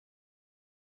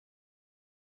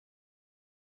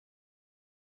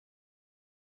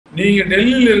நீங்க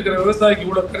டெல்லியில இருக்கிற விவசாயிக்கு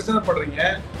இவ்வளவு பிரச்சனைப்படுறீங்க,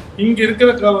 இங்க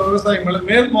இருக்கிற விவசாயி மேல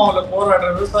மேல் மாவட்ட போராடுற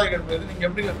விவசாயிகள் மீது நீங்க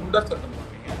எப்படி குண்டர் சட்டம்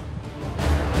பண்றீங்க?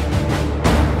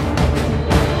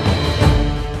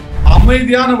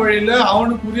 அமைதியான வழியில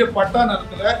அவனுக்குரிய பட்டா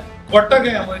நிலத்துல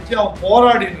கொட்டகை அமைச்சு அவன்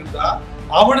போராடி இருந்தா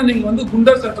அவனை நீங்க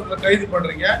குண்டர் சட்டத்துல கைது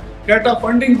பண்றீங்க. கேட்டா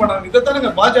ஃபண்டிங் பண்றாங்க.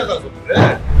 இதைத்தானுங்க பாஜக சொல்லுது.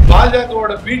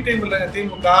 பாஜகவோட பி டீம் இல்லைங்க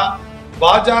திமுக.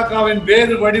 பாஜகவின்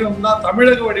வேறு வடிவம் தான்,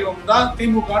 தமிழக வடிவம் தான்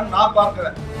திமுகன்னு நான்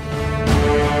பார்க்கிறேன்.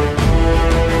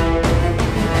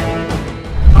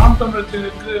 நாம்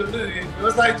தமிழர்களுக்கு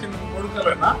விவசாய சின்னம்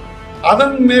கொடுக்கலன்னா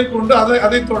அதன் மேற்கொண்டு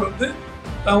அதை தொடர்ந்து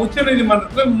உச்ச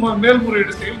நீதிமன்றத்தில்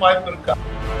மேல்முறையீடு செய்யும் வாய்ப்பு இருக்கா?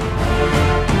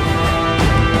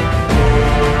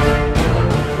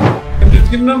 இந்த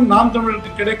சின்னம் நாம்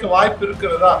தமிழருக்கு கிடைக்க வாய்ப்பு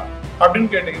இருக்கிறதா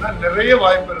அப்படின்னு கேட்டீங்கன்னா நிறைய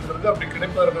வாய்ப்பு இருக்கிறது. அப்படி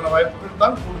கிடைப்பதற்கான வாய்ப்புகள்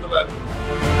தான் கூடுதலா இருக்கு.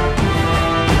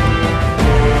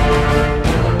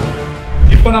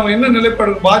 இப்ப நம்ம என்ன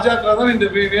நிலைப்பாடு? பாஜக தான் இந்த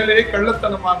வேலையை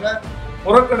கள்ளத்தனமாக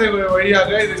புறக்கடை வழியாக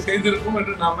இதை செய்திருக்கும்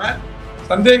என்று நாம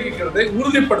சந்தேகிக்கிறதை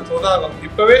உறுதிப்படுத்துவதாகும்.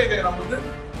 இப்பவே இதை நம்ம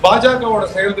பாஜகவோட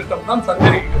செயல் திட்டம் தான்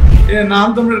சந்தேகிக்கிறோம்.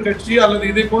 நாம் தமிழர் கட்சி அல்லது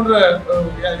இதை போன்ற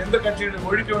எந்த கட்சிகளை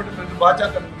ஒழிக்க வேண்டும் என்று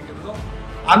பாஜக நினைக்கிறதோ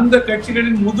அந்த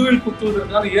கட்சிகளின் முதுகில்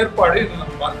குத்துவதற்கான ஏற்பாடு இதை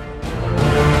நம்ம பார்க்கிறோம்.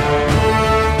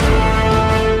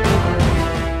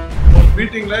 ஒரு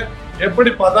மீட்டிங்ல எப்படி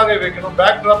பதாகை வைக்கணும்,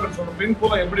 பேக் டிராப் சொல்ற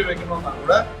பின்புலம் எப்படி வைக்கணும்னா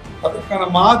கூட அதற்கான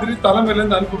மாதிரி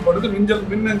தலைமையிலிருந்து அனுப்பப்படுது,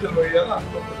 மின்னஞ்சல் வழியாக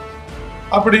அனுப்பப்படுது.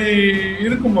 அப்படி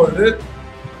இருக்கும்போது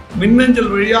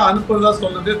மின்னஞ்சல் வழியா அனுப்புறதா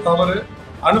சொல்றதே தவறு.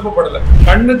 அனுப்பப்படலை.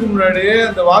 கண்ணுக்கு முன்னாடியே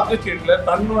அந்த வாக்குச்சீட்டுல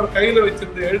தன்னோட கையில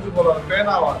வச்சிருந்து எழுத்து போற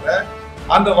பேனாவாக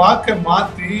அந்த வாக்கை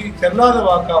மாற்றி செல்லாத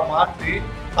வாக்கா மாற்றி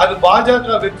அது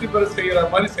பாஜக வெற்றி பெற செய்யற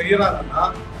மாதிரி செய்யறாங்கன்னா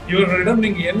இவர்களிடம்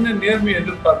நீங்க என்ன நேர்மையை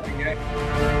எதிர்பார்ப்பீங்க?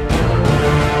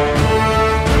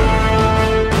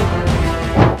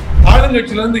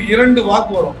 ஆளுங்கட்சியில இருந்து 2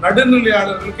 வாக்கு வரும்.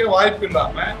 நடுநிலையாளர்களுக்கே வாய்ப்பு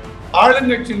இல்லாம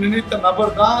ஆளுங்கட்சி நினைத்த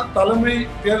நபர் தான் தலைமை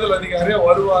தேர்தல் அதிகாரியா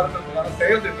வருவாருன்றதுக்கான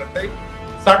செயல் திட்டத்தை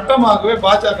சட்டமாகவே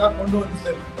பாஜக கொண்டு வந்து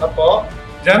சேர்க்கிறது. அப்போ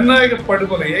ஜனநாயக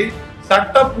படுகொலையை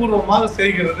சட்டப்பூர்வமாக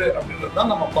செய்கிறது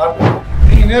அப்படின்றதுதான் நம்ம பார்க்கணும்.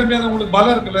 நீங்க நேர்மையான உங்களுக்கு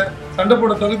பலம் இருக்குல்ல, சண்டை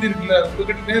போட தகுதி இருக்குல்ல,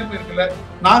 உங்ககிட்ட நேர்மை இருக்குல்ல,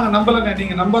 நாங்க நம்பலங்க,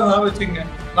 நீங்க நம்பதான் வச்சுங்க.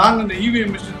 நாங்க இந்த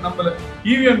இவிஎம் மிஷின் நம்பல.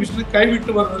 இவிஎம் மிஷின்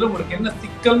கைவிட்டு வர்றதுல உங்களுக்கு என்ன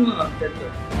சிக்கல்னு நான்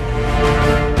கேட்கிறேன்.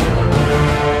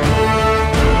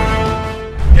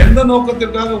 எந்த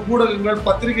நோக்கத்திற்காக ஊடகங்கள்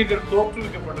பத்திரிகைகள்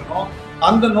தோற்றுவிக்கப்பட்டனோ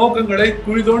அந்த நோக்கங்களை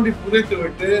குழி தோண்டி புதைத்து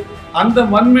விட்டு அந்த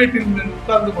மண்மேட்டில்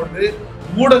உட்கார்ந்து கொண்டு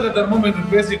ஊடக தர்மம் என்று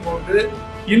பேசிக்கொண்டு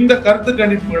இந்த கருத்து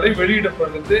கணிப்புகளை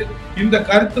வெளியிடப்படுகிறது. இந்த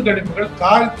கருத்து கணிப்புகள்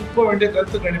காரி துப்ப வேண்டிய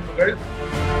கருத்து கணிப்புகள்.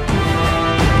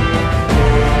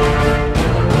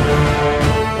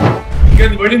 இங்க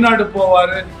வெளிநாடு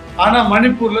போவாரு, ஆனா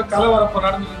மணிப்பூர்ல கலவரப்பு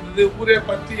நடந்துருந்தது, ஊரே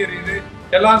பத்தி எரியுது,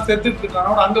 எல்லாரும் செத்துட்டு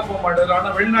இருக்காங்க, அங்க போக மாட்டாரு. ஆனா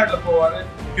வெளிநாட்டுல போவாரு.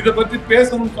 இதை பத்தி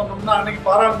பேசணும்னு சொன்னோம்னா அன்னைக்கு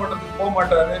பாராளுமன்றத்துக்கு போக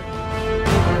மாட்டாரு.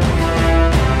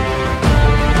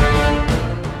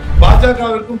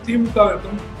 பாஜகவிற்கும்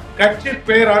திமுகவிற்கும் கட்சி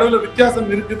பெயர் அளவுல வித்தியாசம்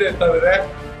இருக்குதே தவிர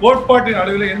கோட்பாட்டின்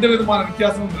அளவில் எந்த விதமான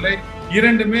வித்தியாசமும் இல்லை.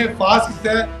 இரண்டுமே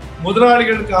பாசிச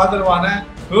முதலாளிகளுக்கு ஆதரவான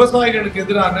விவசாயிகளுக்கு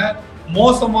எதிரான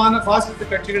மோசமான பாசிச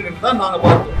கட்சிகள் என்றுதான் நாங்க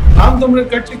பார்த்தோம். நாம்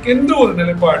தமிழர் கட்சிக்கு என்று ஒரு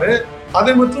நிலைப்பாடு,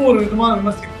 அதை மட்டும் ஒரு விதமான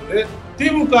விமர்சிப்பது.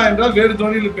 திமுக என்றால் வேறு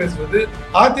தொழிலில் பேசுவது,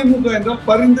 அதிமுக என்றால்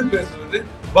பரிந்து பேசுவது,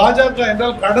 பாஜக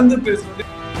என்றால் கடந்து பேசுவது.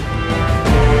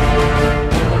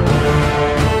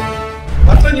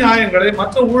 மற்ற நியாயங்களை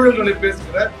மற்ற ஊழல்களை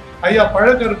பேசுகிற ஐயா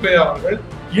பழக்கருப்பையா அவர்கள்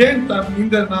ஏன்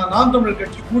இந்த நாம் தமிழர்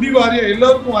கட்சி குடிவாரியா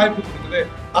எல்லாருக்கும் வாய்ப்பு கொடுக்குது,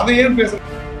 அதை ஏன் பேச?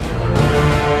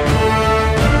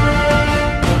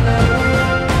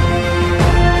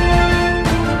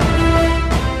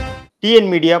 டிஎன்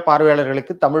மீடியா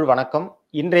பார்வையாளர்களுக்கு தமிழ் வணக்கம்.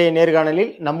 இன்றைய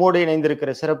நேர்காணலில் நம்மோடு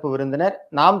இணைந்திருக்கிற சிறப்பு விருந்தினர்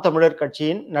நாம் தமிழர்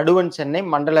கட்சியின் நடுவன் சென்னை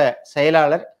மண்டல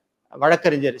செயலாளர்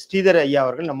வழக்கறிஞர் ஸ்ரீதர் ஐயா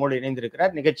அவர்கள் நம்மோடு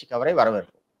இணைந்திருக்கிறார். நிகழ்ச்சிக்கு அவரை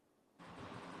வரவேற்போம்.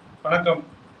 வணக்கம்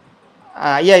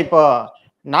ஐயா. இப்போ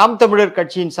நாம் தமிழர்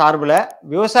கட்சியின் சார்பில்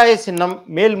விவசாய சின்னம்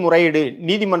மேல்முறையீடு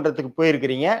நீதிமன்றத்துக்கு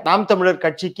போயிருக்கிறீங்க. நாம் தமிழர்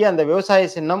கட்சிக்கு அந்த விவசாய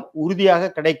சின்னம்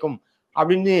உறுதியாக கிடைக்கும்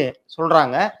அப்படின்னு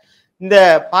சொல்றாங்க. இந்த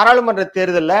பாராளுமன்ற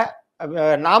தேர்தலில்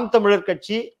நாம் தமிழர்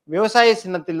கட்சி விவசாய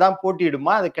சின்னத்தில் தான்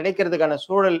போட்டியிடுமா? அது கிடைக்கிறதுக்கான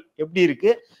சூழல் எப்படி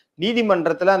இருக்கு?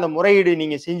 நீதிமன்றத்துல அந்த முறையீடு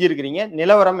நீங்க செஞ்சிருக்கிறீங்க,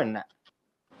 நிலவரம் என்ன?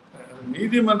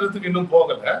 நீதிமன்றத்துக்கு இன்னும்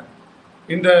போகல.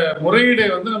 இந்த முறையீடை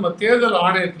நம்ம தேர்தல்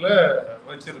ஆணையத்துல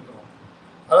வச்சிருக்கிறோம்.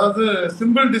 அதாவது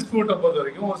சிம்பிள் டிஸ்பியூட்டை பொறுத்த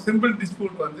வரைக்கும் ஒரு சிம்பிள்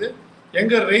டிஸ்பியூட்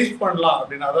எங்க ரைஸ் பண்ணலாம்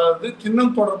அப்படின்னு, அதாவது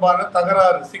சின்னம் தொடர்பான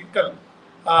தகராறு சிக்கல்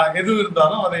எது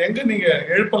இருந்தாலும் அதை எங்க நீங்க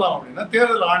எழுப்பலாம் அப்படின்னா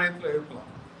தேர்தல் ஆணையத்துல எழுப்பலாம்.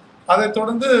 அதை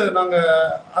தொடர்ந்து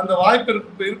நாங்கள் அந்த வாய்ப்பு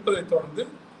இருப்பதை தொடர்ந்து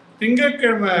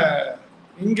திங்கட்கிழமை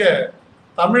இங்கே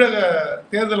தமிழக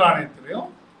தேர்தல் ஆணையத்திலையும்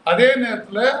அதே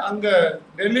நேரத்தில் அங்க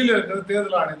டெல்லியில இருக்கிற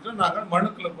தேர்தல் ஆணையத்திலும் நாங்கள்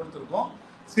மனுக்களை கொடுத்துருக்கோம்.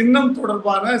 சின்னம்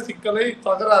தொடர்பான சிக்கலை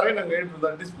தகராறை நாங்கள்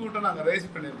எழுப்பியிருந்தோம், டிஸ்பியூட்டை நாங்கள்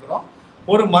ரைஸ் பண்ணியிருக்கிறோம்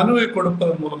ஒரு மனுவை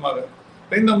கொடுப்பதன் மூலமாக.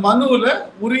 இந்த மனுவில்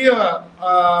உரிய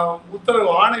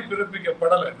உத்தரவு ஆணை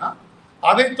பிறப்பிக்கப்படலைன்னா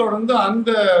அதை தொடர்ந்து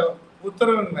அந்த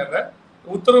உத்தரவின் மேல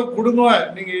உத்தரவு கொடுங்க,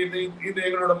 நீங்க இது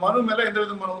எங்களோட மனு மேல எந்த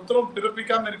விதமான உத்தரவு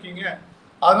பிறப்பிக்காம இருக்கீங்க,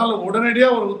 அதனால உடனடியா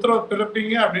ஒரு உத்தரவு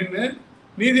பிறப்பிங்க அப்படின்னு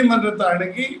நீதிமன்றத்தை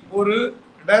அணுகி ஒரு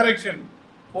டைரக்ஷன்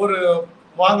ஒரு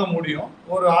வாங்க முடியும்,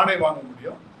 ஒரு ஆணை வாங்க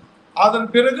முடியும். அதன்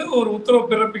பிறகு ஒரு உத்தரவு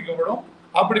பிறப்பிக்கப்படும்.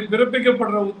 அப்படி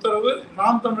பிறப்பிக்கப்படுற உத்தரவு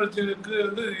நாம் தமிழருக்கு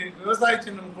வந்து விவசாய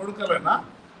சின்னம் கொடுக்கலைன்னா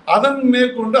அதன்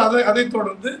மேற்கொண்டு அதை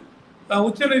தொடர்ந்து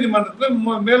உச்ச நீதிமன்றத்தில்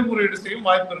மேல்முறையீடு செய்யும்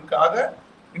வாய்ப்பு இருக்கு. ஆக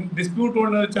டிஸ்பியூட்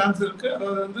ஒன்று சான்ஸ் இருக்கு,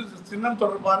 அதாவது வந்து சின்னம்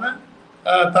தொடர்பான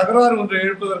தகராறு ஒன்று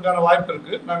எழுப்பதற்கான வாய்ப்பு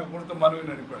இருக்கு. நாங்கள் கொடுத்த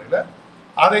மனுவின் அடிப்படையில்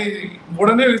அதை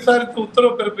உடனே விசாரித்து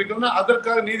உத்தரவு பிறப்பிக்கணும்னா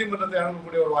அதற்காக நீதிமன்றத்தை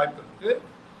அணுகக்கூடிய ஒரு வாய்ப்பு இருக்கு.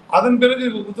 அதன் பிறகு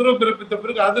உத்தரவு பிறப்பித்த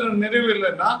பிறகு அது நிறைவு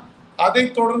இல்லைன்னா அதை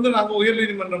தொடர்ந்து நாங்கள் உயர்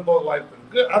நீதிமன்றம் போக வாய்ப்பு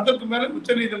இருக்கு, அதற்கு மேல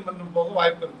உச்ச நீதிமன்றம் போக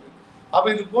வாய்ப்பு இருக்கு. அப்ப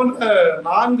இது போன்ற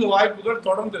 4 வாய்ப்புகள்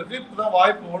தொடர்ந்து இருக்கு. இப்பதான்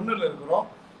வாய்ப்பு 1ல் இருக்கிறோம்.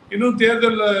 இன்னும்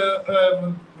தேர்தல்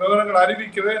விவரங்கள்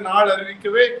அறிவிக்கவே, நாள்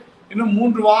அறிவிக்கவே இன்னும்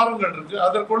 3 வாரங்கள் இருக்கு.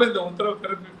 அதற்குள்ள இந்த உத்தரவு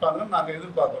பிறப்பிப்பாங்கன்னு நாங்கள்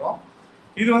எதிர்பார்க்கிறோம்.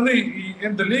 இது வந்து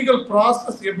இந்த லீகல்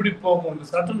ப்ராசஸ் எப்படி போகும், இந்த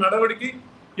சட்ட நடவடிக்கை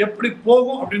எப்படி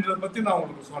போகும் அப்படின்றத பத்தி நான்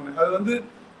உங்களுக்கு சொன்னேன். அது வந்து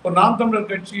ஒரு நாம்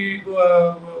தமிழர் கட்சி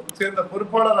சேர்ந்த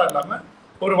பொறுப்பாளராக இல்லாம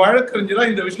ஒரு வழக்கறிஞரா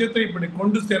இந்த விஷயத்தை இப்படி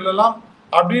கொண்டு செல்லலாம்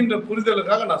அப்படின்ற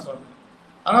புரிதலுக்காக நான் சொன்னேன்.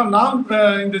 ஆனால் நாம்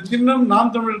இந்த சின்னம்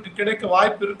நாம் தமிழருக்கு கிடைக்க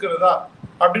வாய்ப்பு இருக்கிறதா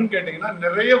அப்படின்னு கேட்டீங்கன்னா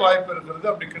நிறைய வாய்ப்பு இருக்கிறது.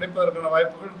 அப்படி கிடைப்பதற்கான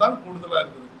வாய்ப்புகள் தான் கூடுதலா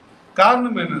இருக்குது.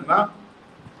 காரணம் என்னன்னா,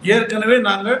 ஏற்கனவே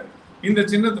நாங்கள் இந்த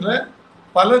சின்னத்துல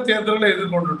பல தேர்தல்களை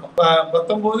எதிர்கொண்டுட்டோம்.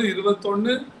 19,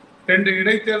 21, 2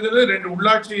 இடைத்தேர்தல், 2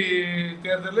 உள்ளாட்சி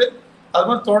தேர்தல், அது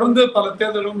மாதிரி தொடர்ந்து பல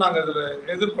தேர்தல்களும் நாங்கள் இதுல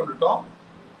எதிர்கொண்டுட்டோம்.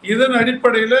 இதன்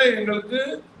அடிப்படையில எங்களுக்கு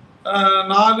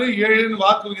 4, 7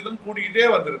 வாக்கு விகிதம் கூடிக்கிட்டே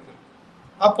வந்திருக்கு.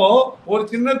 அப்போ ஒரு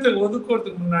சின்னத்தை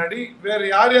ஒதுக்குறதுக்கு முன்னாடி வேற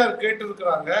யார் யார் கேட்டு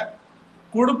இருக்கிறாங்க,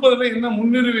 கொடுப்பதுல என்ன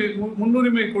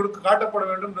முன்னுரிமை காட்டப்பட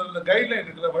வேண்டும் கைட்லைன்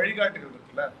இருக்குல்ல, வழிகாட்டுகள்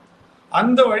இருக்குல்ல,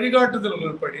 அந்த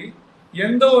வழிகாட்டுதல்கள் படி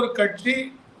எந்த ஒரு கட்சி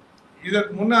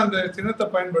இதற்கு முன்ன அந்த சின்னத்தை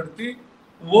பயன்படுத்தி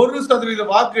 1%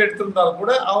 வாக்கு எடுத்திருந்தால்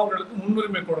கூட அவங்களுக்கு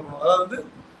முன்னுரிமை கொடுக்கணும். அதாவது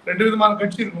 2 விதமான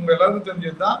கட்சி இருக்கு, உங்க எல்லாருக்கும்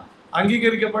தெரிஞ்சதுதான்.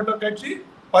 அங்கீகரிக்கப்பட்ட கட்சி,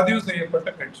 பதிவு செய்யப்பட்ட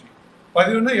கட்சி.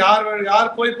 பதிவுன்னா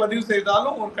யார் போய் பதிவு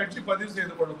செய்தாலும் ஒரு கட்சி பதிவு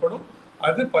செய்து கொள்ளப்படும்,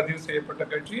 அது பதிவு செய்யப்பட்ட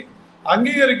கட்சி.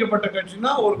 அங்கீகரிக்கப்பட்ட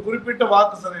கட்சினா ஒரு குறிப்பிட்ட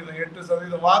வாக்கு சதவீதம்,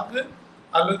 8% வாக்கு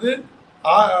அல்லது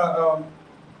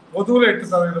பொதுவில்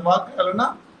 8% வாக்கு அல்லனா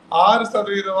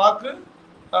 6% வாக்கு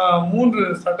 3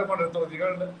 சட்டமன்ற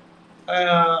தொகுதிகள்,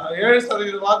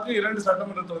 7% வாக்கு 2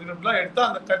 சட்டமன்ற தொகுதிகள் எடுத்தா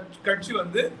அந்த கட்சி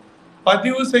வந்து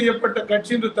பதிவு செய்யப்பட்ட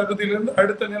கட்சி என்ற தகுதியிலிருந்து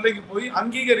அடுத்த நிலைக்கு போய்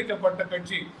அங்கீகரிக்கப்பட்ட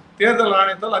கட்சி, தேர்தல்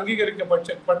ஆணையத்தால்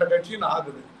அங்கீகரிக்கப்பட்ட கட்சின்னு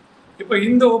ஆகுது. இப்ப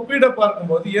இந்த ஒப்பீடை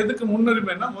பார்க்கும்போது எதுக்கு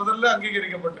முன்னுரிமைன்னா, முதல்ல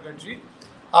அங்கீகரிக்கப்பட்ட கட்சி,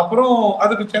 அப்புறம்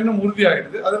அதுக்கு சின்னம் உறுதி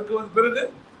ஆயிடுது. அதற்கு பிறகு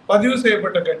பதிவு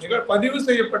செய்யப்பட்ட கட்சிகள். பதிவு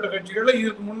செய்யப்பட்ட கட்சிகளை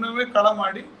இதுக்கு முன்னமே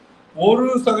களமாடி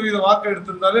 1% வாக்கு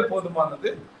எடுத்திருந்தாலே போதுமானது.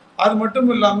 அது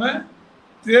மட்டும் இல்லாம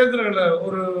தேர்தல்களை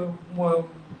ஒரு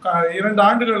 2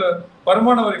 ஆண்டுகள்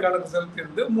வருமான வரி கணக்கு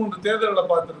செலுத்தியிருந்து 3 தேர்தல்களை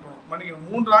பார்த்துருக்கணும். மன்னிக்கணும்,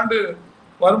 3 ஆண்டு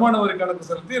வருமான வரி கணக்கு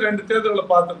செலுத்தி 2 தேர்தல்களை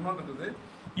பார்த்துக்கணும்னு இருக்குது.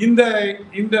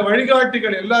 இந்த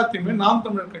வழிகாட்டிகள் எல்லாத்தையுமே நாம்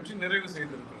தமிழர் கட்சி நிறைவு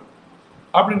செய்திருக்கிறது.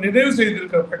 அப்படி நிறைவு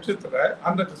செய்திருக்கிற பட்சத்துல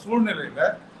அந்த சூழ்நிலையில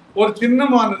ஒரு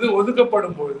சின்னமானது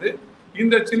ஒதுக்கப்படும் பொழுது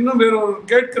இந்த சின்னம் வேறொரு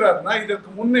கேட்கிறாருன்னா இதற்கு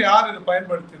முன்னே யார் இதை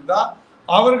பயன்படுத்தியிருந்தா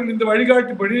அவர்கள் இந்த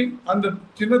வழிகாட்டிப்படி அந்த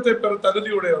சின்னத்தை பெற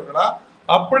தகுதியுடையவர்களா,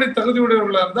 அப்படி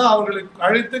தகுதியுடையவர்களா இருந்தா அவர்களை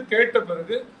அழைத்து கேட்ட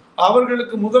பிறகு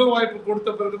அவர்களுக்கு முதல் வாய்ப்பு கொடுத்த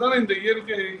பிறகுதான் இந்த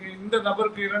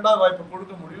நபருக்கு 2வது வாய்ப்பு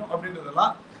கொடுக்க முடியும்.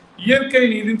 அப்படின்றதெல்லாம் இயற்கை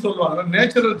நீதினு சொல்லுவாங்க,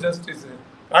 நேச்சுரல் ஜஸ்டிஸ்,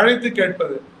 அழைத்து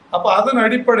கேட்பது. அப்ப அதன்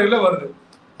அடிப்படையில வருது.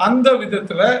 அந்த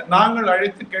விதத்துல நாங்கள்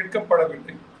அழைத்து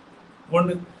கேட்கப்படவில்லை.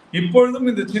 ஒண்ணு, இப்பொழுதும்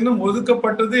இந்த சின்னம்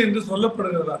ஒதுக்கப்பட்டது என்று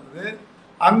சொல்லப்படுகிறதானது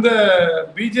அந்த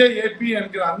பிஜேபி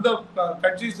என்கிற அந்த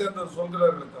கட்சியை சேர்ந்தவர்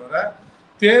சொல்கிறார்களே தவிர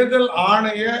தேர்தல்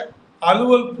ஆணைய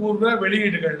அலுவல் பூர்வ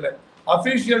வெளியீடுகள்ல,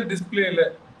 அபிஷியல் டிஸ்பிளேல,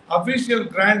 அபிஷியல்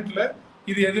கிராண்ட்ல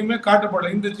இது எதுவுமே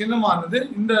காட்டப்படல. இந்த சின்னமானது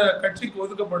இந்த கட்சிக்கு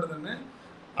ஒதுக்கப்படுதுன்னு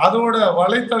அதோட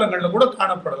வலைத்தளங்கள்ல கூட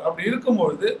காணப்படல. அப்படி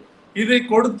இருக்கும்பொழுது இதை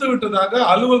கொடுத்து விட்டதாக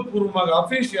அலுவல் பூர்வமாக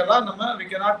அபிஷியலா நம்ம we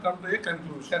cannot come to a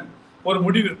conclusion, ஒரு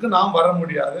முடிவிற்கு நாம் வர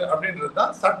முடியாது அப்படின்றது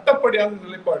தான் சட்டப்படியான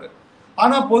நிலைப்பாடு.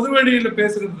 ஆனா பொதுவெளியில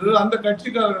பேசுகிறது, அந்த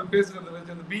கட்சிக்காரர்கள் பேசுகிறது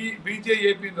வச்சு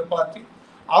பிஜேபி என்ற பார்ட்டி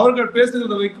அவர்கள்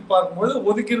பேசுகிறத வைத்து பார்க்கும்போது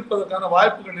ஒதுக்கியிருப்பதற்கான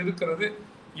வாய்ப்புகள் இருக்கிறது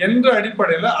என்ற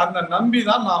அடிப்படையில அந்த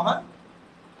நம்பிதான் நாம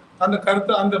அந்த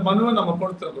கருத்து அந்த மனுவை நம்ம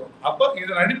கொடுத்துருக்கிறோம். அப்போ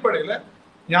இதன் அடிப்படையில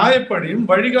நியாயப்படியும்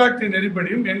வழிகாட்டு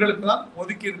நெறிப்படியும் எங்களுக்கு தான்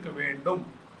ஒதுக்கி இருக்க வேண்டும்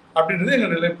அப்படின்றது எங்க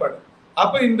நிலைப்பாடு.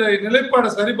 அப்ப இந்த நிலைப்பாடை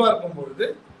சரிபார்க்கும் பொழுது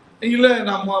இல்ல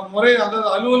நம்ம முறை அதாவது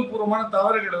அலுவல் பூர்வமான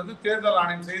தவறுகளை வந்து தேர்தல்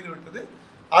ஆணையம் செய்து விட்டது,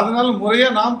 அதனால முறையா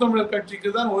நாம் தமிழர் கட்சிக்கு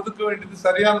தான் ஒதுக்க வேண்டியது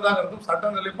சரியானதாக இருக்கும்,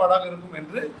 சட்ட நிலைப்பாடாக இருக்கும்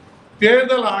என்று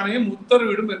தேர்தல் ஆணையம்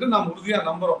உத்தரவிடும் என்று நாம் உறுதியா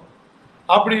நம்புறோம்.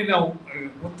 அப்படி நான்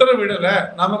உத்தரவிடல,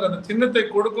 நமக்கு அந்த சின்னத்தை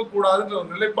கொடுக்க கூடாதுன்ற ஒரு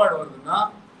நிலைப்பாடு வருதுன்னா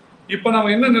இப்ப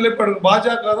நம்ம என்ன நிலைப்பாடு,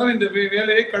 பாஜக தான் இந்த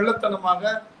வேலையை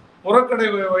கள்ளத்தனமாக புறக்கடை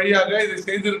வழியாக இதை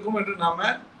செய்திருக்கும் என்று நாம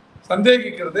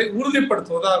சந்தேகிக்கிறதை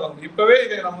உறுதிப்படுத்துவதாகும். இப்பவே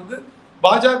இதை நம்ம வந்து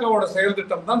பாஜகவோட செயல்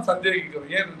திட்டம் தான்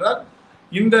சந்தேகிக்கிறோம். ஏனென்றால்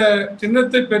இந்த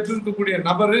சின்னத்தை பெற்றிருக்கக்கூடிய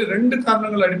நபரு 2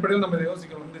 காரணங்கள் அடிப்படையில் நம்ம இதை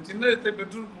யோசிக்கிறோம். இந்த சின்னத்தை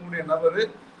பெற்றிருக்கக்கூடிய நபரு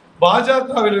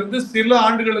பாஜகவிலிருந்து சில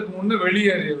ஆண்டுகளுக்கு முன்னே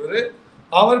வெளியேறியவர்.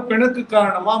 அவர் பிணக்கு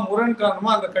காரணமா முரண்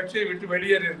காரணமா அந்த கட்சியை விட்டு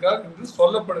வெளியேறியிருக்கார் என்று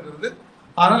சொல்லப்படுகிறது.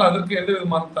 ஆனால் அதற்கு எந்த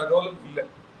விதமான தகவலும் இல்லை,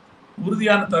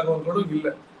 உறுதியான தகவல்களும்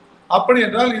இல்லை. அப்படி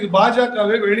என்றால் இது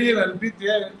பாஜகவை வெளியில் அனுப்பி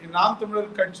நாம்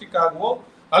தமிழர் கட்சிக்காகவோ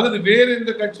அல்லது வேறு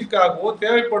எந்த கட்சிக்காகவோ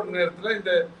தேவைப்படும் நேரத்தில்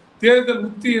இந்த தேர்தல்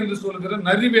உத்தி என்று சொல்கிற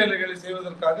நரி வேலைகளை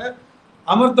செய்வதற்காக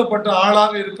அமர்த்தப்பட்ட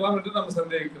ஆளாக இருக்கலாம் என்று நம்ம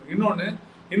சந்தேகிக்கிறோம். இன்னொன்னு,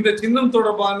 இந்த சின்னம்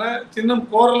தொடர்பான சின்னம்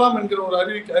கோரலாம் என்கிற ஒரு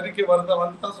அறிக்கை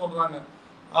வந்துதான் சொல்றாங்க.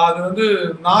 அது வந்து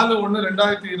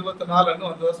 4/1/2024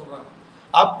 வந்ததா சொல்றாங்க.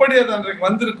 அப்படி அது அன்றைக்கு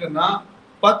வந்திருக்குன்னா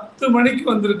 10 மணிக்கு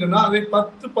வந்திருக்குன்னா அதை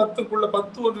 10:10க்குள்ள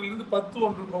 10:01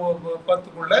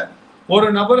 10:10க்குள்ள ஒரு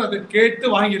நபர் அதை கேட்டு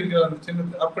வாங்கியிருக்கிறார் அந்த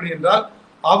சின்னத்தை. அப்படி என்றால்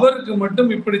அவருக்கு மட்டும்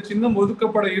இப்படி சின்னம்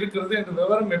ஒதுக்கப்பட இருக்கிறது என்ற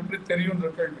விவரம் எப்படி தெரியும்ன்ற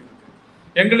கேள்வி இருக்கு.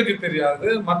 எங்களுக்கு தெரியாது,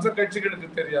 மற்ற கட்சிகளுக்கு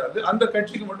தெரியாது, அந்த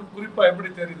கட்சிக்கு மட்டும் குறிப்பா எப்படி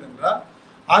தெரியுது என்றால்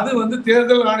அது வந்து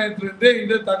தேர்தல் ஆணையத்திலிருந்தே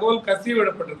இந்த தகவல்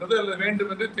கசிவிடப்பட்டிருக்கிறது அல்லது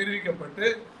வேண்டும் என்று தெரிவிக்கப்பட்டு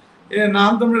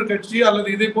நாம் தமிழர் கட்சி அல்லது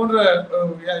இதை போன்ற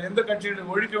எந்த கட்சிகளை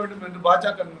ஒழிக்க வேண்டும் என்று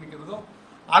பாஜக நினைக்கிறதோ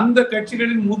அந்த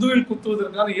கட்சிகளின் முதுகில்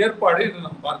குத்துவதற்கான ஏற்பாடு என்று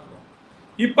நம்ம பார்க்கிறோம்.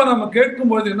 இப்ப நம்ம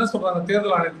கேட்கும்போது என்ன சொல்றாங்க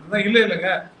தேர்தல் ஆணையத்துல,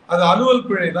 இல்லைங்க அது அலுவல்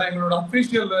பிழை தான், எங்களோட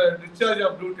அபிஷியல் டிஸ்சார்ஜ்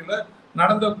ஆஃப் டியூட்டில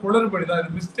நடந்த குளறுபடி தான்,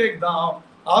 இது மிஸ்டேக் தான்,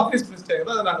 ஆபீஸ் மிஸ்டேக்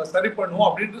தான், அதை நாங்க சரி பண்ணுவோம்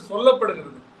அப்படின்ட்டு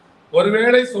சொல்லப்படுகிறது.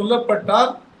 ஒருவேளை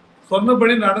சொல்லப்பட்டால்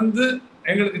சொன்னபடி நடந்து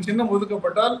எங்களுக்கு சின்னம்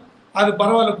ஒதுக்கப்பட்டால் அது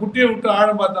பரவாயில்ல, குட்டியை விட்டு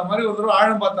ஆழம் பார்த்த மாதிரி ஒரு தடவை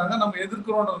ஆழம் பார்த்தாங்க, நம்ம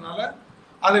எதிர்க்கிறோன்றதுனால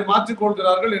அதை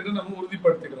மாற்றிக்கொள்கிறார்கள் என்று நம்ம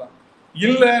உறுதிப்படுத்திக்கலாம்.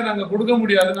 இல்ல நாங்க கொடுக்க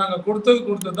முடியாது, நாங்க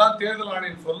கொடுத்தது தான் தேர்தல்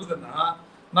ஆணையம் சொல்லுதுன்னா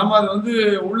நம்ம அது வந்து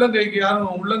உள்ளங்கைக்கு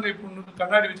யாரும் உள்ளங்கை புண்ணுக்கு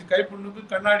கண்ணாடி வச்சு கை புண்ணுக்கு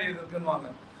கண்ணாடி இருக்குன்னுவாங்க.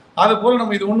 அது போல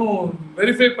நம்ம இது ஒன்றும்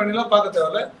வெரிஃபை பண்ணிலாம் பார்க்க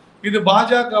தேவையில்ல. இது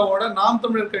பாஜகவோட நாம்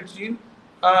தமிழர் கட்சியின்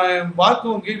வாக்கு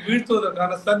வங்கியை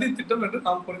வீழ்த்துவதற்கான சதி திட்டம் என்று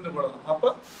நாம் புரிந்து கொள்ளலாம்.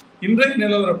 அப்ப இன்றைய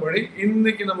நிலவரப்படி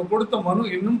இன்னைக்கு நம்ம கொடுத்த மனு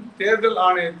இன்னும் தேர்தல்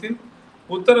ஆணையத்தின்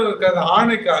உத்தரவுக்காக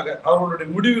ஆணைக்காக அவர்களுடைய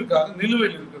முடிவிற்காக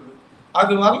நிலுவையில் இருக்கிறது.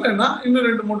 அது வரலன்னா இன்னும்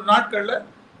 2-3 நாட்கள்ல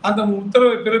அந்த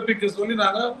உத்தரவை பிறப்பிக்க சொல்லி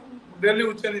நாங்க டெல்லி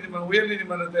உயர்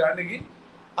நீதிமன்றத்தை அணுகி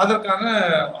அதற்கான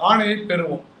ஆணையை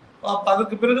பெறுவோம்.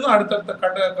 அதற்கு பிறகுதான்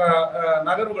அடுத்தடுத்த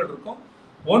நகர்வுகள் இருக்கும்.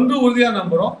 ஒன்று உறுதியா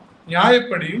நம்புறோம்,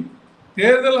 நியாயப்படியும்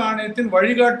தேர்தல் ஆணையத்தின்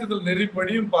வழிகாட்டுதல்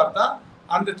நெறிப்படியும் பார்த்தா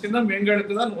அந்த சின்னம்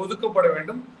எங்களுக்கு தான் ஒதுக்கப்பட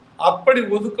வேண்டும். அப்படி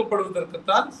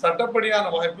ஒதுக்கப்படுவதற்குத்தான் சட்டப்படியான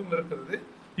வாய்ப்பும் இருக்கிறது.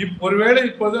 ஒருவேளை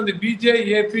இப்போது அந்த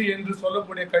பிஜேஏபி என்று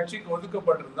சொல்லக்கூடிய கட்சிக்கு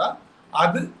ஒதுக்கப்பட்டிருந்தா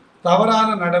அது தவறான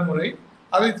நடைமுறை,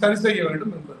 அதை சரி செய்ய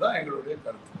வேண்டும் என்பதுதான் எங்களுடைய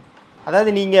கருத்து.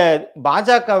 அதாவது நீங்க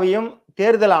பாஜகவையும்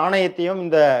தேர்தல் ஆணையத்தையும்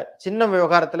இந்த சின்ன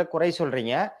விவகாரத்துல குறை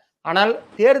சொல்றீங்க. ஆனால்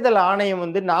தேர்தல் ஆணையம்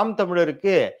வந்து நாம்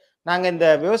தமிழருக்கு நாங்க இந்த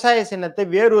விவசாய சின்னத்தை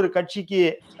வேறொரு கட்சிக்கு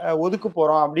ஒதுக்க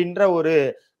போறோம் அப்படின்ற ஒரு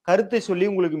கருத்தை சொல்லி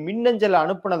உங்களுக்கு மின்னஞ்சல்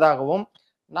அனுப்புனதாகவும்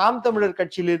நாம் தமிழர்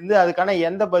கட்சியிலிருந்து அதுக்கான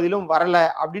எந்த பதிலும் வரல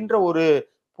அப்படின்ற ஒரு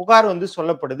புகார் வந்து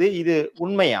சொல்லப்படுது. இது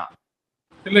உண்மையா?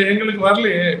 இல்ல, எங்களுக்கு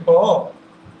வரலையே. இப்போ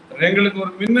எங்களுக்கு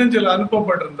ஒரு மின்னஞ்சல்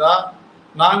அனுப்பப்பட்டிருந்தா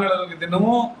நாங்கள் அதுக்கு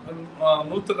தினமும்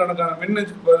 100கணக்கான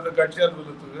மின்னஞ்சல் வருது கட்சி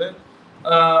அலுவலகத்துக்கு,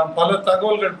 பல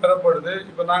தகவல்கள் பெறப்படுது.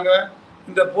 இப்போ நாங்கள்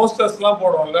இந்த போஸ்டர்ஸ்லாம்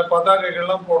போடுறோம்ல,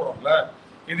 பதாகைகள்லாம் போடுறோம்ல,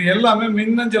 இது எல்லாமே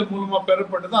மின்னஞ்சல் மூலமா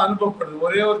பெறப்பட்டு தான் அனுப்பப்படுது.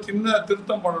 ஒரே ஒரு சின்ன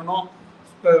திருத்தம் பண்ணணும்,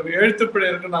 எழுத்துப்பிழை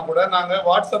இருக்குன்னா கூட நாங்கள்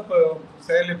வாட்ஸ்அப்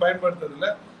செயலி பயன்படுத்துறதுல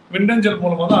மின்னஞ்சல்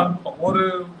மூலமா தான் அனுப்போம். ஒரு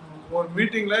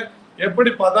மீட்டிங்ல எப்படி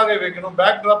பதாகை வைக்கணும்,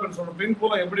 பேக் டிராப்னு சொல்லணும்,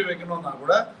 பின்புலம் எப்படி வைக்கணும்னா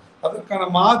கூட அதற்கான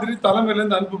மாதிரி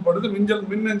தலைமையிலேருந்து அனுப்பப்படுது,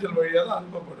 மின்னஞ்சல் வழியாக தான்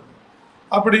அனுப்பப்படுது.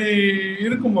 அப்படி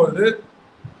இருக்கும்போது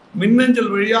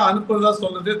மின்னஞ்சல் வழியா அனுப்புறதா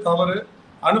சொல்றதே தவறு,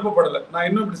 அனுப்பப்படலை. நான்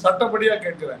இன்னும் இப்படி சட்டப்படியா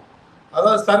கேட்கிறேன்.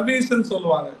 அதாவது சர்வீஸ்ன்னு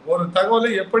சொல்லுவாங்க, ஒரு தகவலை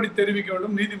எப்படி தெரிவிக்க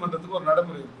வேண்டும், நீதிமன்றத்துக்கு ஒரு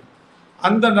நடைமுறை இருக்கு.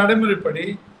 அந்த நடைமுறைப்படி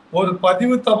ஒரு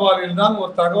பதிவு தபாலில் தான்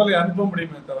ஒரு தகவலை அனுப்ப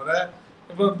முடியுமே தவிர,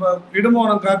 இப்போ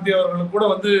இடுமோனம் கார்த்தி அவர்களுக்கு கூட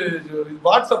வந்து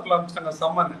வாட்ஸ்அப்ல அனுப்பிச்சாங்க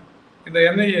சம்மன் இந்த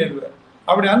என்ஐஏ.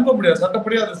 அப்படி அனுப்ப முடியாது.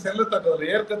 சட்டப்படி அது செல்லத்தக்கதில்லை,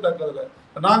 ஏற்கத்தக்கதில்லை.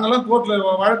 நாங்கெல்லாம் கோர்ட்ல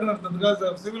வழக்கு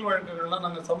நடத்துறதுக்காக சிவில் வழக்குகள்லாம்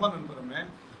நாங்கள் சம்மன் அனுப்புறோமே,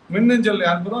 மின்னஞ்சல்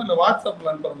அனுப்புறோம், இல்லை வாட்ஸ்அப்ல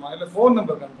அனுப்புறோமா, இல்லை ஃபோன்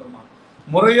நம்பருக்கு அனுப்புறோமா?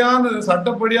 முறையானது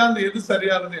சட்டப்படியானது எது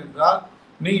சரியானது என்றால்,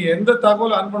 நீங்க எந்த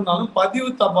தகவல் அனுப்பினாலும் பதிவு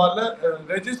தபால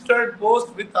registered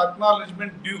post with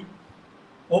acknowledgement due,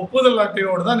 ஒப்புதல்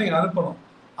அட்டையோடு தான் நீங்க அனுப்பணும்.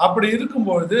 அப்படி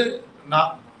இருக்கும்பொழுது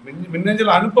நான்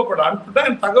மின்னஞ்சல் அனுப்பிட்டா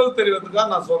என் தகவல் தெரிவதற்காக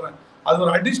நான் சொல்றேன். அது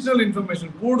ஒரு அடிஷ்னல்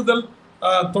இன்ஃபர்மேஷன், கூடுதல்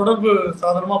தொடர்பு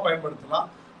சாதனமா பயன்படுத்தலாம்.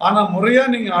 ஆனா முறையா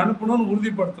நீங்க அனுப்பணும்னு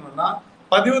உறுதிப்படுத்தணும்னா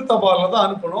பதிவு தபால தான்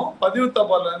அனுப்பணும். பதிவு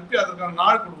தபால அனுப்பி அதுக்கான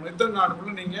நாள் கொடுக்கணும். இத்தனை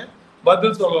நாளுக்குள்ள நீங்க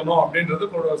பதில் சொல்லணும் அப்படின்றது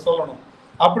சொல்லணும்.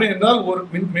 அப்படி என்றால் ஒரு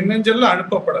மின்னஞ்சல்ல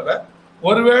அனுப்பப்படலை,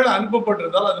 ஒருவேளை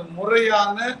அனுப்பப்பட்டிருந்தால் அது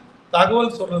முறையான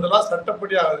தகவல் சொல்றதெல்லாம்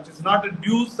சட்டப்படி ஆகுது. It's not a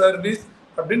due service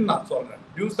அப்படின்னு நான் சொல்றேன்.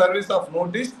 Due service of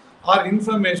notice R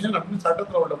information அப்படின்னு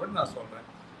சட்டத்தில் உள்ளபடி நான் சொல்றேன்.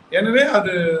 எனவே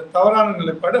அது தவறான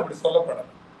நிலைப்பாடு, அப்படி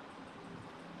சொல்லப்படலை.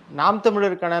 நாம்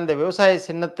தமிழருக்கான அந்த விவசாய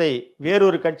சின்னத்தை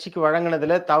வேறொரு கட்சிக்கு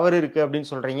வழங்கினதுல தவறு இருக்கு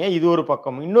அப்படின்னு சொல்றீங்க. இது ஒரு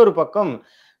பக்கம். இன்னொரு பக்கம்,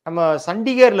 நம்ம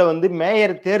சண்டிகர்ல வந்து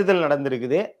மேயர் தேர்தல்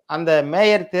நடந்திருக்குது. அந்த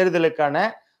மேயர் தேர்தலுக்கான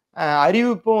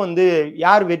அறிவிப்பும் வந்து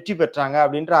யார் வெற்றி பெற்றாங்க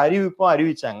அப்படின்ற அறிவிப்பும்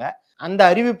அறிவிச்சாங்க. அந்த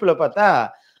அறிவிப்புல பார்த்தா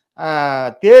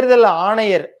தேர்தல்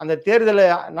ஆணையர், அந்த தேர்தலை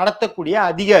நடத்தக்கூடிய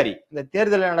அதிகாரி, அந்த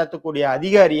தேர்தலை நடத்தக்கூடிய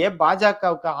அதிகாரியே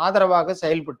பாஜகவுக்கு ஆதரவாக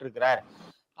செயல்பட்டு இருக்கிறார்.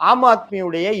 ஆம்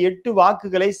ஆத்மியுடைய 8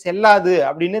 வாக்குகளை செல்லாது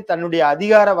அப்படின்னு தன்னுடைய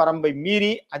அதிகார வரம்பை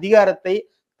மீறி அதிகாரத்தை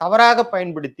தவறாக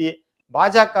பயன்படுத்தி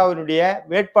பாஜகவினுடைய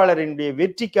வேட்பாளரினுடைய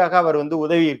வெற்றிக்காக அவர் வந்து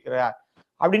உதவி இருக்கிறார்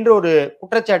அப்படின்ற ஒரு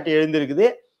குற்றச்சாட்டு எழுந்திருக்குது.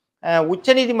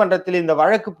 உச்ச நீதிமன்றத்தில் இந்த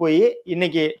வழக்கு போய்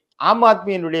இன்னைக்கு ஆம்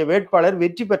ஆத்மியினுடைய வேட்பாளர்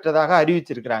வெற்றி பெற்றதாக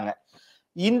அறிவிச்சிருக்கிறாங்க.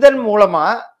 இதன் மூலமா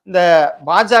இந்த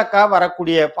பாஜக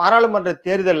வரக்கூடிய பாராளுமன்ற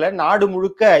தேர்தலில் நாடு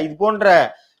முழுக்க இது போன்ற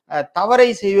தவறை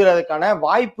செய்வதற்கான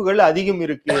வாய்ப்புகள் அதிகம்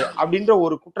இருக்கு அப்படின்ற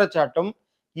ஒரு குற்றச்சாட்டும்,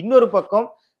 இன்னொரு பக்கம்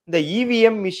இந்த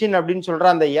இவிஎம் மிஷின் அப்படின்னு சொல்ற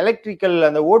அந்த எலக்ட்ரிக்கல்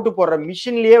அந்த ஓட்டு போடுற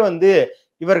மிஷின்லயே வந்து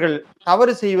இவர்கள்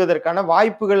தவறு செய்வதற்கான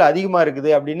வாய்ப்புகள் அதிகமா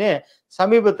இருக்குது அப்படின்னு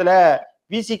சமீபத்துல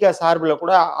விசிக சார்பில்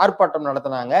கூட ஆர்ப்பாட்டம்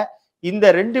நடத்தினாங்க. இந்த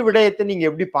 2 விடயத்தை நீங்க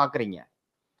எப்படி பாக்குறீங்க?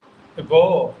 இப்போ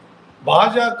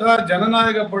பாஜக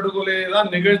ஜனநாயக படுகொலையை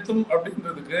தான் நிகழ்த்தும்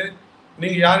அப்படின்றதுக்கு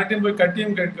நீங்க யார்கிட்டையும் போய்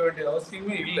கட்டியம் கேட்க வேண்டிய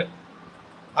அவசியமே இல்லை.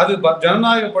 அது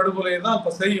ஜனநாயக படுகொலையை தான்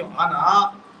இப்ப செய்யும். ஆனா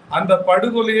அந்த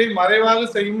படுகொலையை மறைவாக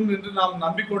செய்யும் என்று நாம்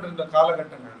நம்பிக்கொண்டிருந்த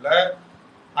காலகட்டங்கள்ல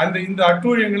இந்த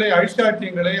அட்டூழியங்களை,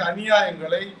 அழிச்சாட்டியங்களை,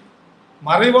 அநியாயங்களை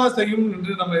மறைவா செய்யும்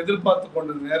என்று நம்ம எதிர்பார்த்து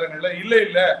கொண்டிருந்த நேரங்கள்ல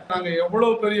இல்லை, நாங்க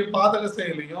எவ்வளவு பெரிய பாதக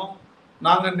செயலையும்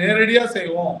நாங்க நேரடியா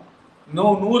செய்வோம்,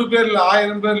 100 பேர்ல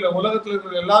 1000 பேர்ல உலகத்துல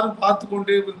இருக்கிற எல்லாரும் பார்த்து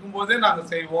கொண்டே இருக்கும் போதே நாங்க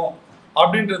செய்வோம்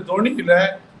அப்படின்ற தொனியில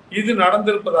இது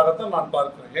நடந்திருப்பதாகத்தான் நான்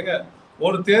பார்க்கிறேன். ஏங்க,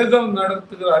 ஒரு தேர்தல்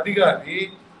நடத்துகிற அதிகாரி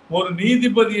ஒரு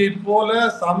நீதிபதியை போல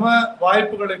சம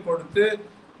வாய்ப்புகளை கொடுத்து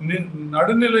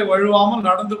நடுநிலை வழுவாமல்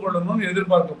நடந்து கொள்ளணும்னு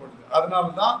எதிர்பார்க்கப்படுது.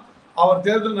 அதனாலதான் அவர்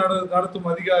தேர்தல் நடத்தும்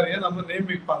அதிகாரியை நம்ம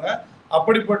நியமிப்பாங்க.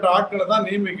 அப்படிப்பட்ட ஆட்களை தான்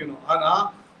நியமிக்கணும். ஆனா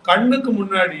கண்ணுக்கு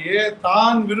முன்னாடியே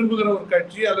தான் விரும்புகிற ஒரு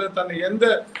கட்சி அல்லது தன்னை எந்த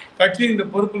கட்சி இந்த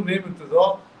பொறுப்பில் நியமித்ததோ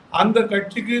அந்த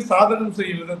கட்சிக்கு சாதகம்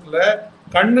செய்யும் விதத்துல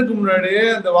கண்ணுக்கு முன்னாடியே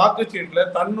அந்த வாக்குச்சீட்டுல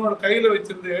தன்னோட கையில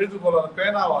வச்சிருந்த எழுதுகோல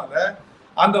பேனாவால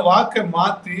அந்த வாக்கை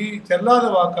மாற்றி செல்லாத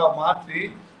வாக்கா மாற்றி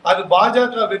அது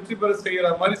பாஜக வெற்றி பெற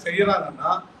செய்யற மாதிரி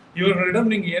செய்யறாங்கன்னா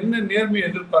இவர்களிடம் நீங்க என்ன நேர்மையை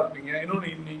எதிர்பார்ப்பீங்க?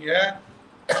 இன்னொன்னு, நீங்க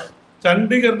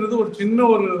சண்டிகர்ன்றது ஒரு சின்ன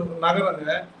ஒரு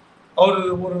நகரங்க. ஒரு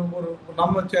ஒரு ஒரு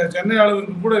நம்ம சென்னை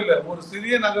அளவிற்கு கூட இல்லை, ஒரு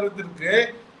சிறிய நகரத்திற்கு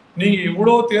நீங்க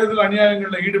இவ்வளவு தேர்தல்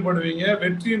அநியாயங்கள்ல ஈடுபடுவீங்க,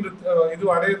 வெற்றி என்று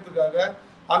இது அடையிறதுக்காக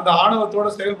அந்த ஆணவத்தோட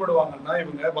செயல்படுவாங்கன்னா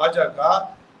இவங்க பாஜக.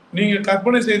 நீங்க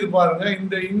கற்பனை செய்து பாருங்க,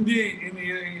 இந்த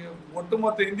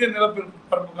ஒட்டுமொத்த இந்திய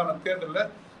நிலப்பரப்புக்கான தேர்தலில்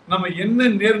நம்ம என்ன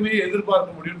நேர்மையை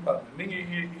எதிர்பார்க்க முடியும்னு பாருங்க. நீங்க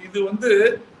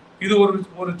இது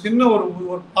ஒரு சின்ன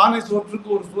ஒரு பானை சோற்றுக்கு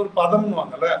ஒரு பதம்னு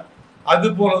வாங்கல, அது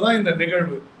போலதான் இந்த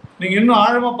நிகழ்வு. நீங்க இன்னும்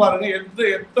ஆழமா பாருங்க,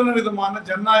 எத்தனை விதமான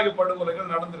ஜனநாயக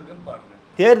படுகொலைகள் நடந்திருக்குன்னு பாருங்க.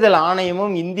 தேர்தல்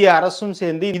ஆணையமும் இந்திய அரசும்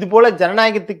சேர்ந்து இது போல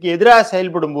ஜனநாயகத்துக்கு எதிராக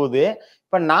செயல்படும் போது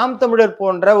இப்ப நாம் தமிழர்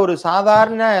போன்ற ஒரு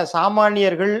சாதாரண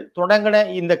சாமானியர்கள் தொடங்கின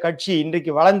இந்த கட்சி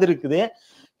இன்றைக்கு வளர்ந்திருக்குது.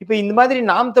 இப்ப இந்த மாதிரி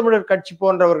நாம் தமிழர் கட்சி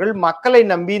போன்றவர்கள் மக்களை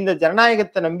நம்பி இந்த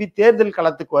ஜனநாயகத்தை நம்பி தேர்தல்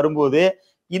களத்துக்கு வரும்போது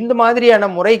இந்த மாதிரியான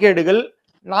முறைகேடுகள்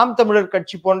நாம் தமிழர்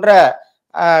கட்சி போன்ற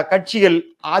கட்சிகள்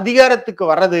அதிகாரத்துக்கு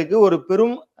வர்றதுக்கு ஒரு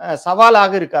பெரும்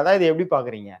சவாலாக இருக்காதா? இதை எப்படி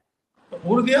பாக்குறீங்க?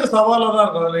 உறுதியா சவாலா தான்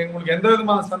இருக்கும். அதுல உங்களுக்கு எந்த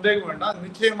விதமான சந்தேகம் வேண்டாம்.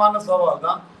 நிச்சயமான சவால்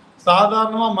தான்.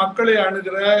 சாதாரணமா மக்களை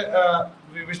அணுகிற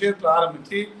விஷயத்துல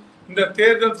ஆரம்பிச்சு, இந்த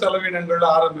தேர்தல் செலவினங்கள்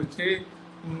ஆரம்பிச்சு,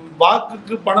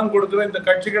 வாக்குக்கு பணம் கொடுக்கிற இந்த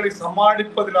கட்சிகளை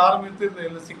சமாளிப்பதில் ஆரம்பித்து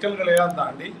இந்த சிக்கல்களை எல்லாம்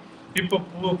தாண்டி இப்ப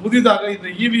புதிதாக இந்த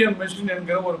இவிஎம் மெஷின்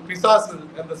என்கிற ஒரு பிசாசு,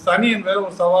 அந்த சனி என்கிற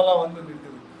ஒரு சவாலா வந்து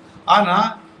நிற்குது. ஆனா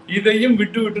இதையும்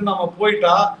விட்டு விட்டு நம்ம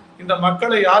போயிட்டா இந்த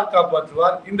மக்களை யார்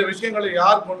காப்பாற்றுவார், இந்த விஷயங்களை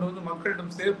யார் கொண்டு வந்து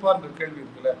மக்களிடம் சேர்ப்பார்ன்ற கேள்வி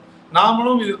இருக்குல்ல.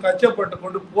 நாமளும் இது கச்சப்பட்டு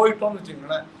கொண்டு போயிட்டோம்னு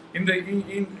வச்சுங்களேன், இந்த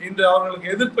இந்த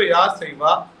அவர்களுக்கு எதிர்ப்பை யார்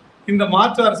செய்வா, இந்த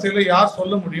மாற்று அரசியலை யார்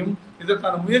சொல்ல முடியும்,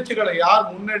 இதற்கான முயற்சிகளை யார்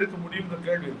முன்னெடுக்க முடியும்ன்ற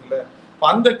கேள்வி இருக்குல்ல.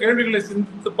 அந்த கேள்விகளை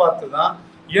சிந்தித்து பார்த்துதான்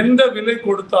எந்த விலை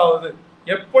கொடுத்தாவது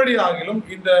எப்படி ஆகிலும்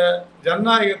இந்த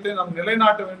ஜனநாயகத்தை நாம்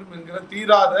நிலைநாட்ட வேண்டும் என்கிற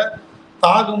தீராத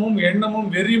தாகமும் எண்ணமும்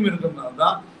வெறியும்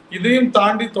இருக்கிறதுனால்தான் இதையும்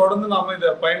தாண்டி தொடர்ந்து நாம இதை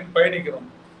பயணிக்கிறோம்.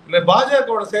 இல்ல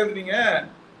பாஜகவோட சேர்ந்து நீங்க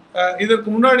இதற்கு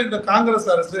முன்னாடி இந்த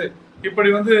காங்கிரஸ் அரசு இப்படி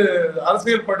வந்து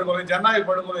அரசியல் படுகொலை ஜனநாயக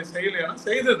படுகொலை செய்யலைன்னா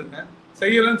செய்ததுங்க,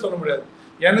 செய்யலன்னு சொல்ல முடியாது.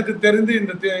 எனக்கு தெரிந்து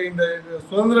இந்த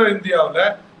சுதந்திர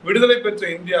இந்தியாவில் விடுதலை பெற்ற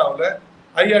இந்தியாவில்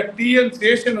ஐயா TN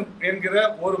சேஷன் என்கிற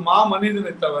ஒரு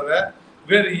மாமனிதனை தவிர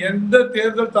வேறு எந்த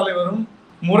தேர்தல் தலைவரும்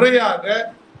முறையாக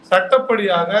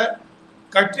சட்டப்படியாக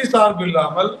கட்சி சார்பு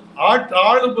இல்லாமல்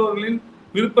ஆளுபவர்களின்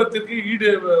விருப்பத்திற்கு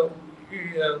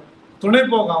துணை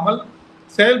போகாமல்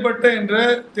செயல்பட்ட என்ற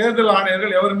தேர்தல்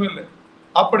ஆணையர்கள் எவருமே இல்லை.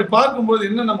 அப்படி பார்க்கும்போது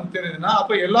என்ன நமக்கு தெரியுதுன்னா,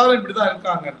 அப்ப எல்லாரும் இப்படிதான்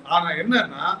இருக்காங்க. ஆனா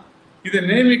என்னன்னா, இதை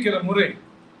நியமிக்கிற முறை,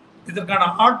 இதற்கான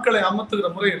ஆட்களை அமர்த்துகிற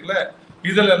முறை இருக்குல்ல,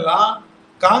 இதிலெல்லாம்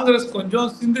காங்கிரஸ் கொஞ்சம்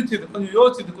சிந்திச்சது, கொஞ்சம்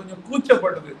யோசிச்சது, கொஞ்சம்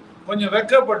கூச்சப்பட்டது, கொஞ்சம்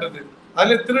வெக்கப்பட்டது.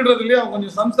 அதுல திருடுறதுலயே அவன்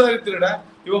கொஞ்சம் சம்சாரி திருட,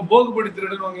 இவன் போகுபடி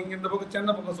திருடுவாங்க, இங்க இந்த பக்கம்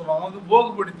சென்னை பக்கம் சொல்லுவாங்க, வந்து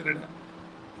போகுபடி திருட.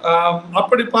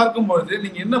 அப்படி பார்க்கும்பொழுது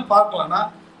நீங்க என்ன பார்க்கலாம்னா,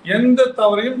 எந்த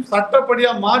தவறையும்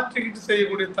சட்டப்படியா மாற்றிக்கிட்டு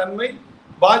செய்யக்கூடிய தன்மை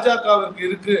பாஜகவிற்கு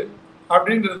இருக்கு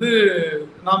அப்படின்றது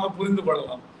நாம புரிந்து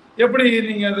கொள்ளலாம். எப்படி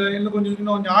நீங்க அதை இன்னும்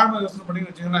கொஞ்சம் ஆழ்மை யோசனை பண்ணி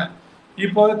வச்சுங்கன்னா,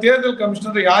 இப்போ தேர்தல்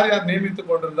கமிஷனர் யார் யார் நியமித்துக்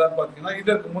கொண்டிருந்தார் பாத்தீங்கன்னா,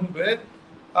 இதற்கு முன்பு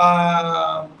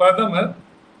பிரதமர்,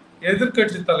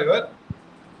 எதிர்கட்சி தலைவர்,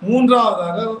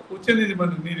 மூன்றாவதாக உச்ச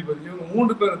நீதிமன்ற நீதிபதி, இவங்க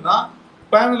 3 பேரும் தான்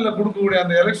பேனல்ல கொடுக்கக்கூடிய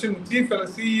அந்த எலெக்ஷன்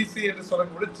CEC என்று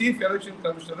சொல்லக்கூடிய சீஃப் எலெக்ஷன்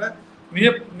கமிஷனரை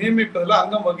நியமிப்பதில்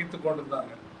அங்கம் வகித்துக்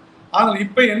கொண்டிருந்தாங்க. ஆனால்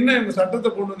இப்ப என்ன இவங்க சட்டத்தை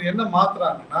கொண்டு வந்து என்ன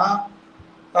மாத்துறாங்கன்னா,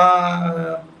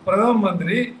 பிரதம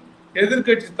மந்திரி,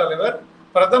 எதிர்கட்சி தலைவர்,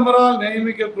 பிரதமரால்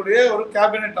நியமிக்கக்கூடிய ஒரு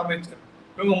கேபினெட் அமைச்சர்,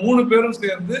 இவங்க 3 பேரும்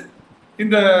சேர்ந்து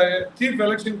இந்த சீஃப்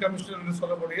எலெக்ஷன் கமிஷனர் என்று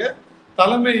சொல்லக்கூடிய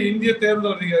தலைமை இந்திய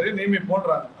தேர்தல் அதிகாரி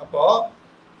நியமிப்போன்றாங்க. அப்போ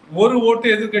ஒரு ஓட்டு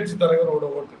எதிர்கட்சி தலைவரோட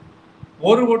ஓட்டு,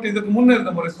 ஒரு ஓட்டு இதுக்கு முன்ன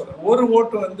இருந்த முறை சொல்றேன், ஒரு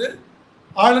ஓட்டு வந்து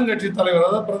ஆளுங்கட்சி தலைவர்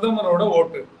அதாவது பிரதமரோட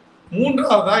ஓட்டு,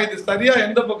 மூன்றாவதா இது சரியா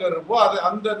எந்த பக்கம் இருப்போ அது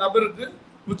அந்த நபருக்கு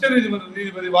உச்ச நீதிமன்ற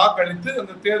நீதிபதி வாக்களித்து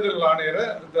அந்த தேர்தல் ஆணையரை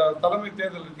தலைமை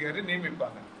தேர்தல் அதிகாரி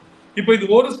நியமிப்பாங்க. இப்ப இது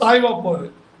ஒரு சாய்வா போகுது.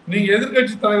 நீங்க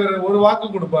எதிர்கட்சி தலைவர் ஒரு வாக்கு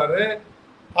கொடுப்பாரு,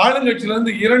 ஆளுங்கட்சியில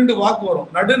இருந்து 2 வாக்கு வரும்.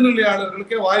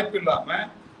 நடுநிலையாளர்களுக்கே வாய்ப்பு இல்லாம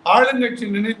ஆளுங்கட்சி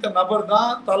நினைத்த நபர்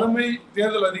தான் தலைமை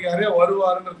தேர்தல் அதிகாரியா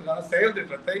வருவாருன்றதுக்கான செயல்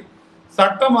திட்டத்தை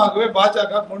சட்டமாகவே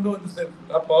பாஜக கொண்டு வந்து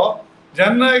சேர்க்கிறது. அப்போ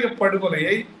ஜனநாயக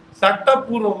படுகொலையை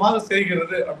சட்டப்பூர்வமாக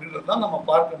செய்கிறது அப்படின்றதான் நம்ம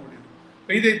பார்க்க முடியுது.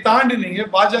 இதை தாண்டி நீங்க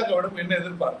பாஜகவிடம் என்ன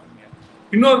எதிர்பார்க்கீங்க?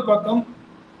 இன்னொரு பக்கம்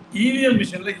EVM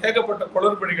மிஷின்ல ஏகப்பட்ட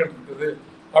குளறுபடிகள் இருக்குது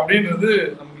அப்படின்றது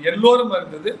நம்ம எல்லோரும்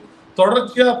அறிந்தது,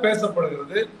 தொடர்ச்சியா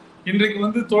பேசப்படுகிறது. இன்றைக்கு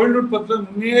வந்து தொழில்நுட்பத்தில்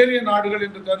முன்னேறிய நாடுகள்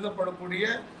என்று கருதப்படக்கூடிய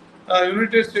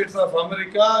United states of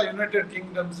America, United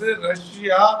kingdoms,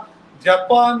 Russia,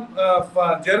 Japan,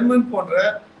 German போன்ற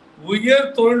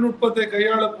உயர் தொழில்நுட்பத்தை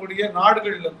கையாளக்கூடிய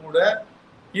நாடுகளில் கூட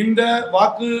இந்த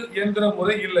வாக்கு இயந்திர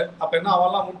முறை இல்லை. அப்ப என்ன,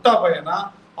 அவன்லாம் முட்டா பையனா,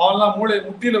 அவன்லாம் மூளை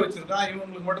முட்டியில வச்சிருக்கான்,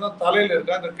 இவங்களுக்கு மட்டும்தான் தலையில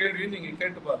இருக்கான்ற கேள்வியை நீங்க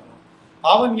கேட்டு பார்க்கணும்.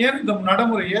 அவன் ஏன் இந்த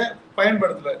நடைமுறையை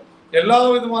பயன்படுத்தல? எல்லா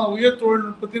விதமான உயர்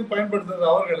தொழில்நுட்பத்தையும் பயன்படுத்துகிற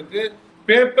அவர்களுக்கு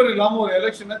பேப்பர் இல்லாம ஒரு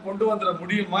எலெக்ஷனை கொண்டு வந்துட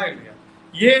முடியுமா இல்லையா?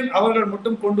 ஏன் அவர்கள்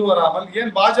மட்டும் கொண்டு வராமல்,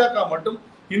 ஏன் பாஜக மட்டும்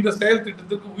இந்த செயல்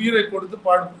திட்டத்துக்கு உயிரை கொடுத்து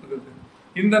பாடுபடுகிறது?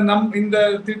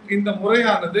 இந்த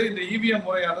முறையானது, இந்த EVM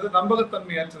முறையானது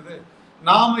நம்பகத்தன்மையற்றது.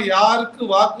 நாம யாருக்கு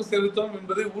வாக்கு செலுத்தோம்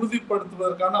என்பதை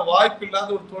உறுதிப்படுத்துவதற்கான வாய்ப்பு இல்லாத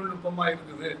ஒரு தொழில்நுட்பமா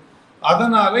இருக்குது.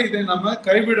 அதனால இதை நம்ம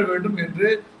கைவிட வேண்டும் என்று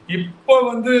இப்ப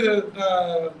வந்து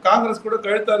காங்கிரஸ் கூட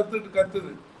கழுத்தறுத்து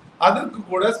கத்துது. அதற்கு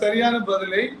கூட சரியான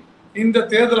பதிலை இந்த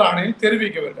தேர்தல் ஆணையம்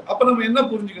தெரிவிக்கவில்லை. அப்ப நம்ம என்ன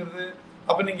புரிஞ்சுக்கிறது?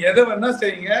 அப்ப நீங்க எதை வேணா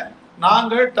செய்யுங்க,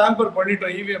 நாங்க டேம்பர்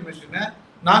பண்ணிட்டோம் EVM மிஷினை,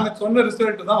 நாங்க சொன்ன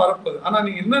ரிசல்ட் தான் வரப்போகுது. ஆனா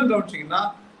நீங்க என்னன்னு கவனிச்சீங்கன்னா,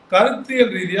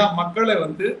 கருத்தியல் ரீதியா மக்களை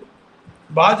வந்து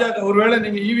பாஜக, ஒருவேளை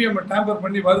நீங்க EVM டேம்பர்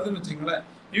பண்ணி வருதுன்னு வச்சுங்களேன்,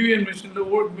 EVM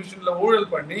மிஷின்ல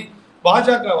ஊழல் பண்ணி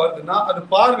பாஜக வருதுன்னா அது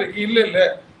பார்வைக்கு இல்ல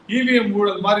EVM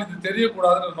ஊழல் மாதிரி இது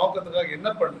தெரியக்கூடாதுன்ற நோக்கத்துக்காக என்ன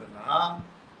பண்ணுதுன்னா,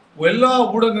 எல்லா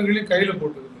ஊடகங்களையும் கையில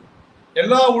போட்டுக்குது.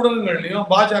 எல்லா ஊடகங்கள்லயும்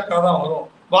பாஜக தான் வரும்,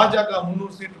 பாஜக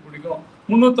 300 சீட்டு பிடிக்கும்,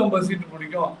 350 சீட்டு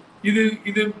பிடிக்கும்.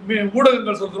 இது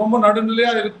ஊடகங்கள் சொல்றது ரொம்ப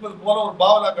நடுநிலையா இருப்பது போல ஒரு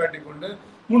பாவலா காட்டிக்கொண்டு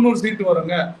 300 சீட்டு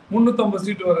வருங்க, 350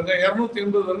 சீட்டு வருங்க,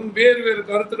 280 வருங்க, வேறு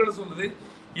கருத்துக்களை சொல்லுது.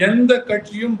 எந்த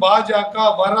கட்சியும் பாஜக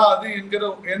வராது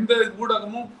என்கிற எந்த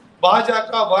ஊடகமும்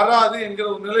பாஜக வராது என்கிற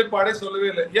ஒரு நிலைப்பாடை சொல்லவே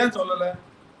இல்லை. ஏன் சொல்லல?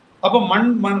 அப்ப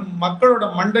மக்களோட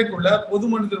மண்டைக்குள்ள பொது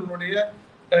மனிதர்களுடைய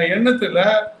எண்ணத்துல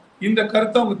இந்த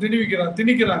கருத்தை அவங்க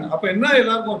திணிக்கிறாங்க. அப்ப என்ன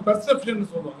எல்லாருக்கும் ஒரு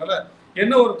பெர்செப்ஷன் சொல்லுவாங்கல்ல,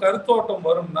 என்ன ஒரு கருத்தோட்டம்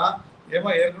வரும்னா,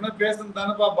 ஏமா ஏற்கனவே பேசுறது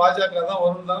தானேப்பா பாஜக தான்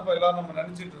வரும் தானேப்பா எல்லாரும் நம்ம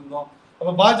நினைச்சிட்டு இருந்தோம்.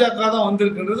 அப்ப பாஜக தான்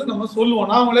வந்திருக்குன்றது நம்ம சொல்லுவோம்,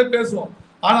 நாமளே பேசுவோம்.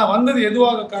 ஆனா வந்தது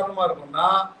எதுவாக காரணமா இருக்கும்னா,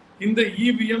 இந்த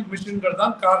இவிஎம் மிஷின்கள்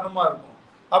தான் காரணமா இருக்கும்.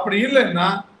 அப்படி இல்லைன்னா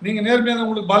நீங்க நேர்மையான,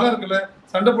 உங்களுக்கு பலம் இருக்குல்ல,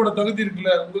 சண்டை போட தகுதி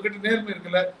இருக்குல்ல, உங்ககிட்ட நேர்மை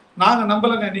இருக்குல்ல, நாங்க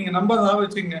நம்பலங்க, நீங்க நம்பறதா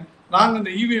வச்சுங்க, நாங்க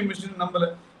இந்த இவிஎம் மிஷின் நம்பல.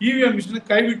 இவிஎம் மிஷினை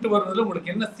கைவிட்டு வர்றதுல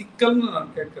உங்களுக்கு என்ன சிக்கல்னு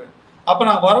நான் கேட்கிறேன். அப்ப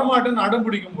நான் வரமாட்டேன்னு அடம்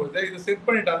பிடிக்கும் போது இதை செட்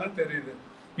பண்ணிட்டாங்கன்னு தெரியுது.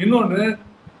 இன்னொன்னு,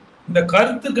 இந்த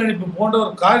கருத்து கணிப்பு போன்ற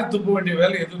ஒரு காரி துப்ப வேண்டிய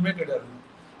வேலை எதுவுமே கிடையாது.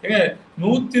 ஏங்க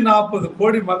 140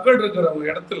 கோடி மக்கள் இருக்கிறவங்க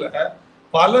இடத்துல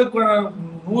பல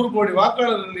 100 கோடி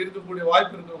வாக்காளர்கள் இருக்கக்கூடிய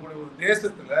வாய்ப்பு இருக்கக்கூடிய ஒரு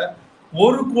தேசத்துல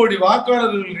 1 கோடி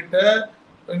வாக்காளர்கள் கிட்ட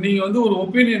நீங்க வந்து ஒரு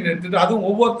ஒப்பீனியன் எடுத்துட்டு, அதுவும்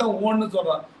ஒவ்வொருத்தரும் ஒவ்வொன்னு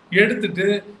சொல்றான் எடுத்துட்டு,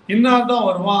 இன்னார் தான்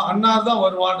வருவான் அன்னார் தான்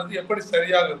வருவான்றது எப்படி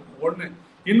சரியாக இருக்கும்? ஒண்ணு.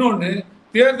 இன்னொன்னு,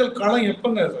 தேர்தல் களம்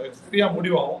எப்பங்க சரியா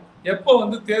முடிவாகும்? எப்ப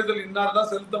வந்து தேர்தல் இன்னார் தான்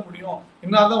செலுத்த முடியும்,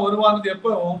 இன்னார் தான் வருவானது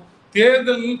எப்போ?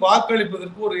 தேர்தலில்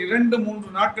வாக்களிப்பதற்கு ஒரு 2-3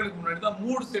 நாட்களுக்கு முன்னாடி தான்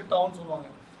மூடு செட் ஆகும்னு சொல்லுவாங்க.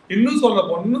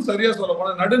 இன்னும் சரியா சொல்ல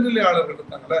போனா நடுநிலையாளர்கள்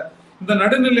இருக்காங்கல்ல, இந்த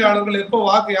நடுநிலையாளர்கள் எப்போ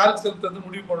வாக்கு யாருக்கு செலுத்துறது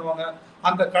முடிவு பண்ணுவாங்க?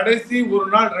 அந்த கடைசி 1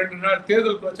 நாள் 2 நாள்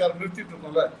தேர்தல் பிரச்சாரம் நிறுத்திட்டு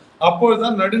இருக்கோம்ல,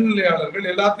 அப்பொழுதுதான் நடுநிலையாளர்கள்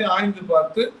எல்லாத்தையும் ஆய்ந்து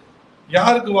பார்த்து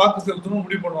யாருக்கு வாக்கு செலுத்தணும்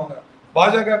முடிவு பண்ணுவாங்க.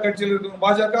 பாஜக கட்சியில் இருக்கிறவங்க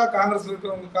பாஜக, காங்கிரஸ்ல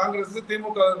இருக்கிறவங்க காங்கிரஸ்,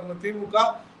 திமுக இருக்கிறவங்க திமுக,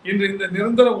 இன்று இந்த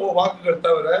நிரந்தர வாக்குகள்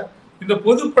தவிர இந்த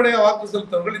பொதுப்படையா வாக்கு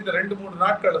செலுத்தவர்கள் இந்த 2-3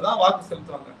 நாட்கள் தான் வாக்கு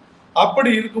செலுத்துவாங்க. அப்படி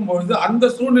இருக்கும்பொழுது அந்த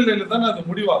சூழ்நிலையில தான் அது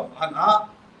முடிவாகும். ஆனா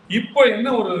இப்போ என்ன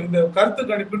ஒரு இந்த கருத்து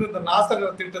கணிப்புன்னு இந்த நாசகர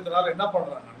திட்டத்தினால என்ன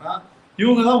பண்றாங்கன்னா,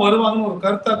 இவங்க தான் வருவாங்கன்னு ஒரு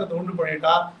கருத்தாக்கத்தை உண்டு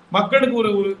பண்ணிட்டா மக்களுக்கு ஒரு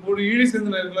ஒரு இழி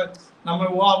சிந்தனை இருக்குல்ல, நம்ம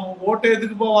ஓட்டை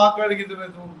எதுக்குப்பா வாக்களிக்கிறது,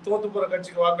 தோத்து போற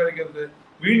கட்சிக்கு வாக்களிக்கிறது,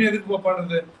 வீண் எதுக்குப்பா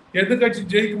பண்ணுறது, எது கட்சி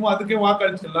ஜெயிக்குமோ அதுக்கே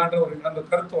வாக்களிச்சிடலான்ற ஒரு அந்த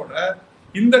கருத்தோட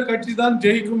இந்த கட்சி தான்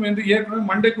ஜெயிக்கும் என்று ஏற்கனவே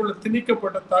மண்டைக்குள்ள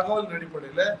திணிக்கப்பட்ட தகவல்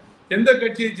அடிப்படையில எந்த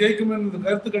கட்சியை ஜெயிக்கும் என்று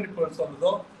கருத்து கணிப்பு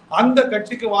சொன்னதோ அந்த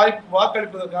கட்சிக்கு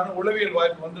வாக்களிப்பதற்கான உளவியல்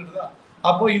வாய்ப்பு வந்துடுதா?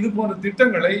 அப்போ இது போன்ற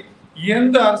திட்டங்களை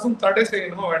எந்த அரசும் தடை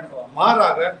செய்யணுமோ வேண்டாம்,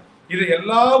 மாறாக இதை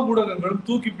எல்லா ஊடகங்களும்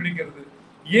தூக்கி பிடிக்கிறது.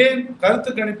 ஏன்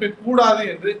கருத்து கணிப்பை கூடாது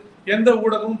என்று எந்த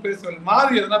ஊடகமும் பேசவில்லை.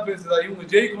 மாறி எதனா பேசுதா? இவங்க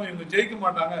ஜெயிக்கும், இவங்க ஜெயிக்க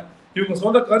மாட்டாங்க, இவங்க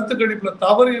சொல்ற கருத்து கணிப்புல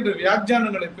தவறு என்ற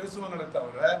வியாக்கியானங்களை பேசுவாங்களே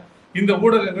தவிர இந்த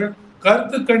ஊடகங்கள்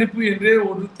கருத்து கணிப்பு என்றே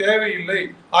ஒரு தேவையில்லை,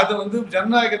 அது வந்து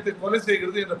ஜனநாயகத்தை கொலை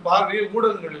செய்கிறது என்ற பார்வையை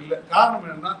ஊடகங்கள் இல்லை. காரணம்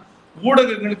என்னன்னா,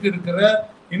 ஊடகங்களுக்கு இருக்கிற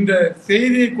இந்த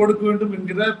செய்தியை கொடுக்க வேண்டும்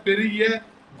என்கிற பெரிய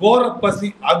கோர பசி,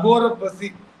 அகோர பசி,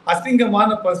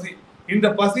 அசிங்கமான பசி. இந்த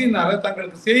பசியினால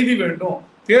தங்களுக்கு செய்தி வேண்டும்,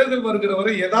 தேர்தல் வருகிற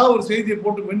வரை ஏதாவது ஒரு செய்தியை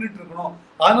போட்டு மின்னிட்டு இருக்கணும்,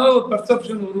 அதனால ஒரு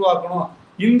பெர்செப்ஷன் உருவாக்கணும்.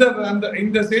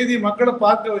 இந்த செய்தியை மக்களை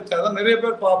பார்க்க வச்சாதான் நிறைய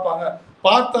பேர் பார்ப்பாங்க,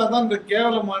 பார்த்தாதான் இந்த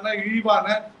கேவலமான இழிவான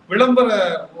விளம்பர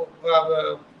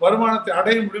வருமானத்தை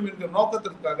அடைய முடியும் என்கிற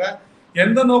நோக்கத்திற்காக,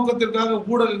 எந்த நோக்கத்திற்காக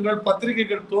ஊடகங்கள்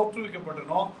பத்திரிகைகள்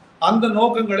தோற்றுவிக்கப்பட்டனோ அந்த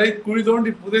நோக்கங்களை குழி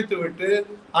தோண்டி புதைத்து விட்டு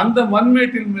அந்த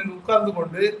மண்மேட்டில் மேல் உட்கார்ந்து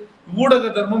கொண்டு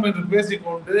ஊடக தர்மம் என்று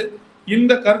பேசிக்கொண்டு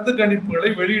இந்த கருத்து கணிப்புகளை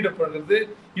வெளியிடப்படுகிறது.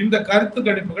 இந்த கருத்து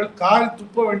கணிப்புகள் காரி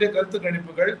துப்ப வேண்டிய கருத்து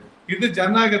கணிப்புகள், இது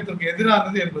ஜனநாயகத்திற்கு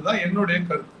எதிரானது என்பதுதான் என்னுடைய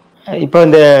கருத்து. இப்போ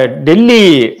இந்த டெல்லி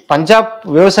பஞ்சாப்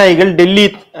விவசாயிகள் டெல்லி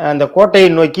அந்த கோட்டையை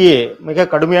நோக்கி மிக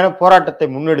கடுமையான போராட்டத்தை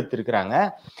முன்னெடுத்திருக்கிறாங்க.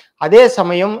 அதே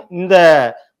சமயம் இந்த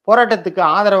போராட்டத்துக்கு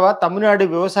ஆதரவா தமிழ்நாடு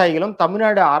விவசாயிகளும்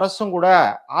தமிழ்நாடு அரசும் கூட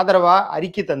ஆதரவா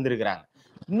அறிக்கை தந்திருக்கிறாங்க.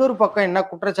 இன்னொரு பக்கம் என்ன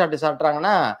குற்றச்சாட்டு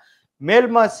சாட்டுறாங்கன்னா,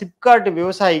 மேல்மா சிப்காட்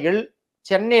விவசாயிகள்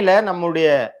சென்னையில நம்முடைய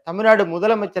தமிழ்நாடு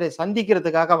முதலமைச்சரை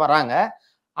சந்திக்கிறதுக்காக வராங்க,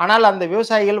 ஆனால் அந்த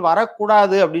விவசாயிகள்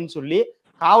வரக்கூடாது அப்படின்னு சொல்லி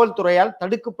காவல்துறையால்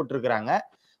தடுக்கப்பட்டிருக்கிறாங்க.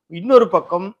 இன்னொரு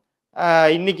பக்கம்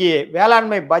இன்னைக்கு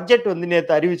வேளாண்மை பட்ஜெட் வந்து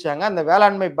நேற்று அறிவிச்சாங்க. அந்த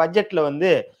வேளாண்மை பட்ஜெட்ல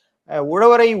வந்து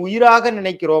உழவரை உயிராக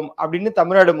நினைக்கிறோம் அப்படின்னு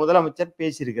தமிழ்நாடு முதலமைச்சர்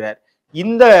பேசியிருக்கிறார்.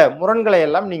 இந்த முரண்களை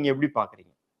எல்லாம் நீங்க எப்படி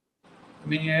பாக்குறீங்க?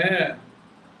 நீங்க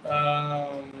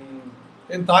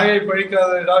என் தாயை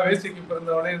பழிக்காதடா வேசிக்கு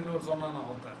பிறந்தவனே என்று சொன்னான்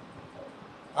ஒருத்தன்.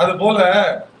 அது போல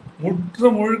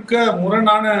முழுக்க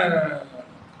முரணான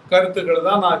கருத்துக்களை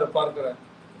தான் நான் இதை பார்க்கிறேன்.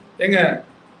 ஏங்க,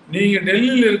 நீங்க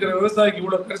டெல்லியில் இருக்கிற விவசாயிக்கு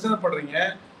இவ்வளவு பிரச்சனைப்படுறீங்க,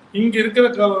 இங்க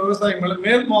இருக்கிற விவசாயிகள் மேல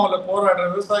மேல் மாவட்ட போராடுற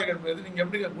விவசாயிகள் மீது நீங்க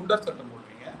எப்படி குண்டர் சட்டம் போடுறீங்க?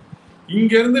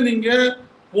 இங்க இருந்து நீங்க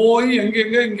போய்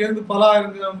இங்க இருந்து பல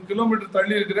 1000 கிலோமீட்டர்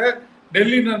தள்ளி இருக்கிற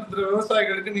டெல்லி நடத்துற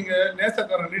விவசாயிகளுக்கு நீங்க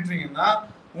நேசக்காரன் நீட்டுறீங்கன்னா,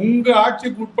 உங்க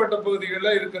ஆட்சிக்கு உட்பட்ட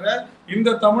பகுதிகளில் இருக்கிற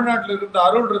இந்த தமிழ்நாட்டில் இருந்த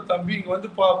அருள்ற தம்பி இங்க வந்து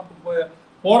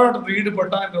போராட்டத்தில்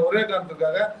ஈடுபட்டான் என்ற ஒரே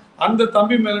காரணத்துக்காக அந்த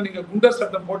தம்பி மேல நீங்க குண்டர்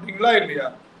சட்டம் போட்டீங்களா இல்லையா?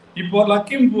 இப்போ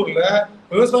லக்கிம்பூர்ல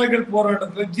விவசாயிகள்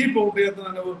போராட்டத்துல ஜீப் விட்டு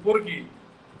ஏத்துனாங்க ஒரு பொறுக்கி,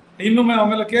 இன்னுமே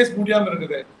அவன் மேல கேஸ் முடியாம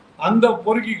இருக்குது. அந்த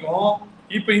பொறுக்கிக்கும்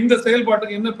இப்ப இந்த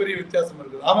செயல்பாட்டுக்கு என்ன பெரிய வித்தியாசம்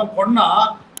இருக்குது? அவன் கொன்னா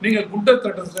நீங்க குண்டர்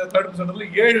தடுப்பு சட்டத்துல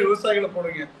 7 விவசாயிகளை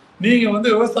போடுவீங்க. நீங்க வந்து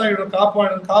விவசாயியோட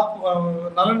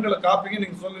நலன்களை காப்பீங்க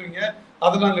நீங்க சொல்லுவீங்க.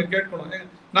 அதை நாங்க கேட்கணும்.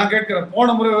 நான் கேட்கிறேன்,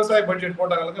 போன முறை விவசாய பட்ஜெட்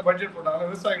போட்டாங்க,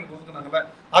 விவசாயிகளுக்கு ஒதுக்குனாங்கல்ல,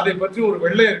 அதை பற்றி ஒரு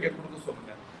வெள்ளை அறிக்கை கொடுக்க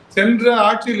சொல்லுங்க. சென்ற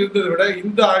ஆட்சியில் இருந்ததை விட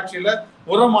இந்த ஆட்சியில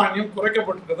உரமானியம்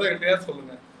குறைக்கப்பட்டிருக்கதா இல்லையா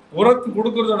சொல்லுங்க. உரத்து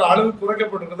கொடுக்கறதோட அளவு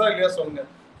குறைக்கப்பட்டிருக்கதா இல்லையா சொல்லுங்க.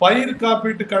 பயிர்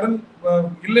காப்பீட்டு கடன்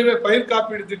இல்லவே, பயிர்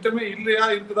காப்பீடு திட்டமே இல்லையா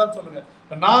இருக்குதான்னு சொல்லுங்க.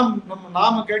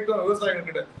 நாம கேட்கிறோம் விவசாயிகள்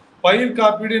கிட்ட, பயிர்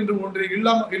காப்பீடு என்று ஒன்று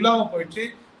இல்லாம போயிடுச்சு.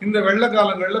 இந்த வெள்ள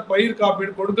காலங்கள்ல பயிர்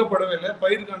காப்பீடு கொடுக்கப்படவே இல்லை,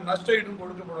 பயிருக்கான நஷ்ட ஈடும்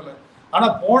கொடுக்கப்படலை. ஆனா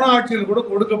போன ஆட்சியில் கூட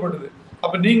கொடுக்கப்படுது.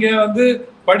 அப்ப நீங்க வந்து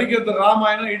படிக்கிறது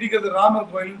ராமாயணம், இடிக்கிறது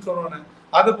ராமர் கோயில்னு சொல்லுவாங்க.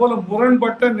 அது போல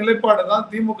முரண்பட்ட நிலைப்பாடு தான்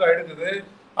திமுக எடுக்குது.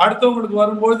 அடுத்தவங்களுக்கு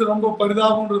வரும்போது ரொம்ப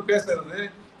பரிதாபம்ன்றது பேசுறது.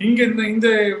 இங்க இந்த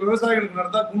விவசாயிகளுக்கு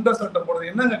நடந்தா குண்டர் சட்டம் போடுறது.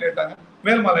 என்னங்க கேட்டாங்க?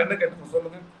 மேல்மாலை என்ன கேட்டாங்க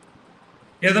சொல்லுங்க.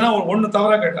 எதனா ஒண்ணு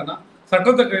தவறா கேட்டானா,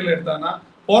 சட்டத்தை கையில எடுத்தானா,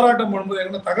 போராட்டம் பண்ணும்போது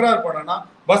எங்கன்னா தகராறு பண்ணானா,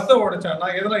 பஸ்ஸை உடைச்சானா,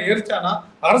 எதனா எரிச்சானா,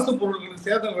 அரசு பொருட்களுக்கு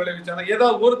சேதம் விளைவிச்சானா,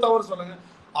 ஏதாவது ஒரு தவறு சொல்லுங்க.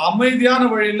 அமைதியான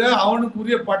வழியில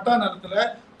அவனுக்குரிய பட்டா நிலத்துல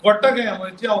கொட்டகை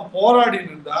அமைச்சு அவன் போராடி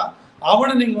இருந்தா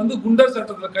அவனை நீங்க வந்து குண்டர்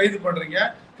சட்டத்துல கைது பண்றீங்க.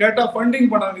 கேட்டா ஃபண்டிங்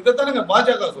பண்ணாங்க. இதைத்தானங்க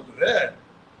பாஜக சொல்லுது.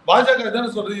 பாஜக தானே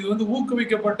சொல்றது, இது வந்து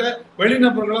ஊக்குவிக்கப்பட்ட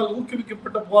வெளிநபர்களால்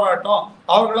ஊக்குவிக்கப்பட்ட போராட்டம்,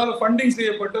 அவர்களால் ஃபண்டிங்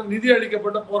செய்யப்பட்ட நிதி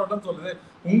அளிக்கப்பட்ட போராட்டம் சொல்லுது.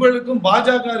 உங்களுக்கும்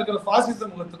பாஜக இருக்கிற பாசிச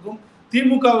முகத்துக்கும்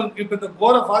திமுகவுக்கு இப்ப இந்த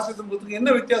கோர பாசிச முகத்துக்கு என்ன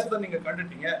வித்தியாசத்தை நீங்க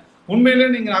கண்டுட்டீங்க? உண்மையிலே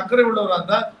நீங்க அக்கறை உள்ளவரா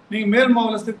இருந்தா நீங்க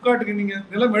மேல்மாவல சிப்காட்டுக்கு நீங்க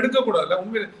நிலம் எடுக்க கூடாதுல்ல.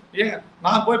 உண்மையில ஏங்க,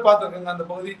 நான் போய் பார்த்துருக்கேங்க அந்த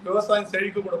பகுதி, விவசாயம்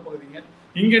செழிக்க கூட பகுதிங்க.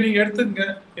 இங்க நீங்க எடுத்துங்க,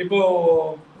 இப்போ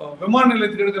விமான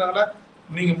நிலையத்துக்கு எடுக்கிறாங்களா,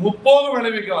 நீங்க முப்போக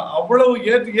விளைவிக்கலாம். அவ்வளவு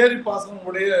ஏரி பாசனம்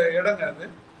உடைய இடங்க அது.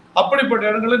 அப்படிப்பட்ட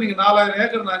இடங்களை நீங்க 4000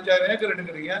 ஏக்கர் 5000 ஏக்கர்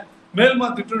எடுக்கிறீங்க, மேல்மா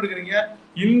திட்டம் எடுக்கிறீங்க.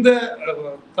 இந்த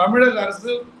தமிழக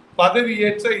அரசு பதவி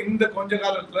ஏற்ற இந்த கொஞ்ச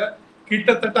காலத்துல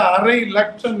கிட்டத்தட்ட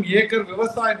 500,000 ஏக்கர்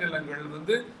விவசாய நிலங்கள்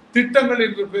வந்து திட்டங்கள்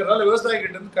என்ற பெயரால்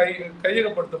விவசாயிகிட்ட இருந்து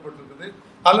கையகப்படுத்தப்பட்டிருக்குது,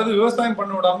 அல்லது விவசாயம்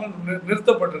பண்ண விடாமல்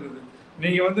நிறுத்தப்பட்டிருக்குது.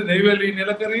 நீங்க வந்து நெய்வேலி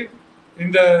நிலக்கரி,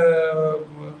 இந்த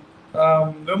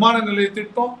விமான நிலைய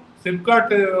திட்டம்,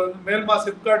 சிப்காட்டு மேல்மா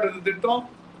சிப்காட்டு திட்டம்,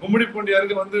 கும்மிடிப்பூண்டி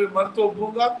அருகே வந்து மருத்துவ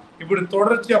பூங்கா, இப்படி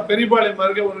தொடர்ச்சியா பெரியபாளையம்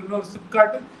அருகே ஒரு இன்னொரு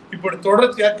சிப்காட்டு, இப்படி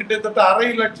தொடர்ச்சியா கிட்டத்தட்ட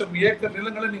 500,000 ஏக்கர்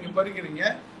நிலங்களை நீங்க பறிக்கிறீங்க.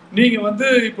 நீங்க வந்து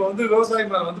இப்ப வந்து விவசாயி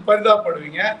மேல வந்து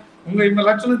பரிதாபப்படுவீங்க. உங்க இந்த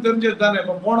லட்சணம் தெரிஞ்சது தானே.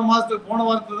 இப்ப போன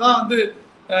வாரத்துல தான் வந்து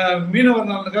மீனவர்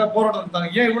நலனுக்காக போராட்டம் நடத்தாங்க.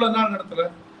 ஏன் இவ்வளவு நாள் நடத்தல?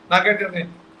 நான்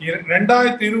கேட்கிறேன்.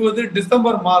 2020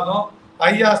 டிசம்பர் மாதம்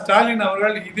ஐயா ஸ்டாலின்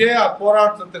அவர்கள் இதே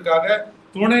போராட்டத்துக்காக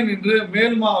துணை நின்று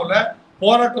மேல்மாவில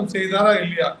போராட்டம் செய்தாரா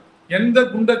இல்லையா? எந்த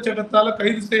குண்டர் சட்டத்தால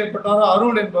கைது செய்யப்பட்டாரோ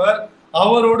அருள் என்பவர்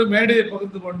அவரோடு மேடையை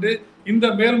பகிர்ந்து கொண்டு இந்த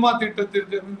மேல்மா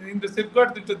திட்டத்திற்கு, இந்த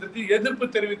சிப்காட் திட்டத்திற்கு எதிர்ப்பு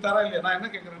தெரிவித்தாரா இல்லையா? நான் என்ன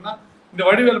கேட்கிறேன்னா, இந்த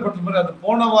வடிவேல் பட்ட மாதிரி அது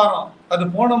போன வாரம், அது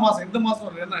போன மாசம், இந்த மாசம்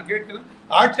இல்லை. நான் கேட்கிறேன்,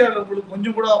 ஆட்சியாளர் உங்களுக்கு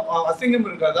கொஞ்சம் கூட அசிங்கம்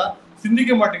இருக்காதா?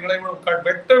 சிந்திக்க மாட்டீங்களா? இவ்வளவு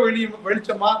வெட்ட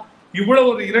வெளிச்சமா இவ்வளவு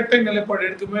ஒரு இரட்டை நிலைப்பாடு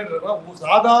எடுக்குமே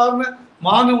சாதாரண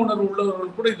மான உணர்வு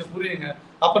உள்ளவர்கள் கூட இது புரியுங்க.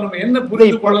 அப்ப நம்ம என்ன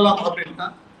புரிந்து கொள்ளலாம் அப்படின்னா,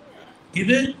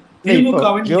 இது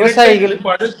திமுகவின் விவசாயிகள்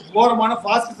நிலைப்பாடு, கோரமான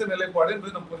பாசிச நிலைப்பாடு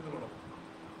என்று நம்ம புரிந்து கொள்ளலாம்.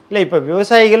 இல்ல, இப்ப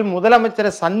விவசாயிகள்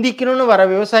முதலமைச்சரை சந்திக்கணும்னு வர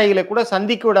விவசாயிகளை கூட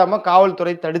சந்திக்க விடாம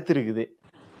காவல்துறை தடுத்து இருக்குது.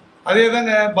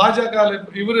 அதேதாங்க பாஜக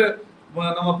இவரு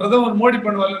நம்ம பிரதமர் மோடி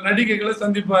பண்ணுவாரு, நடிகைகளை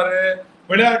சந்திப்பாரு,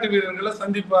 விளையாட்டு வீரர்களை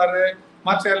சந்திப்பாரு,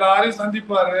 மற்ற எல்லாரையும்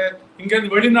சந்திப்பாரு, இங்க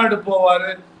இருந்து வெளிநாடு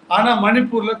போவாரு. ஆனா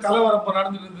மணிப்பூர்ல கலவரப்ப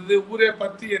நடந்துட்டு இருந்தது, ஊரே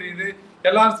பத்தி எரியுது,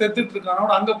 எல்லாரும் செத்துட்டு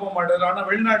இருக்காங்க, அங்க போக மாட்டாரு. ஆனா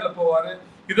வெளிநாட்டுல போவாரு.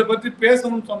 இதை பத்தி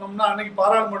பேசணும்னு சொன்னோம்னா அன்னைக்கு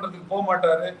பாராளுமன்றத்துக்கு போக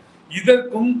மாட்டாரு.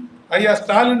 இதற்கும் ஐயா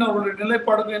ஸ்டாலின் அவருடைய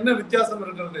நிலைப்பாடுக்கும் என்ன வித்தியாசம்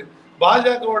இருக்கிறது?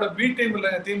 பாஜகவோட பி டீம்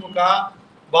இல்லைங்க திமுக.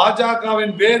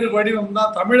 பாஜகவின் வேறு வடிவம்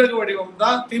தான், தமிழக வடிவம்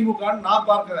தான் திமுகன்னு நான்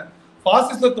பார்க்கிறேன்.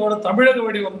 பாசிசத்தோட தமிழக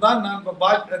வடிவம் தான்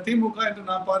திமுக என்று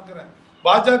நான் பார்க்கிறேன்.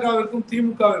 பாஜகவிற்கும்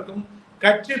திமுகவிற்கும்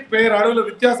கட்சி பெயர் அளவில்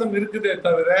வித்தியாசம் இருக்குதே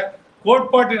தவிர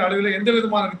கோட்பாட்டின் அளவில் எந்த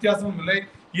விதமான வித்தியாசமும் இல்லை.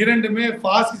 இரண்டுமே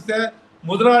பாசிச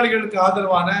முதலாளிகளுக்கு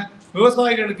ஆதரவான,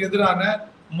 விவசாயிகளுக்கு எதிரான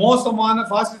மோசமான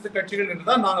பாசிச கட்சிகள்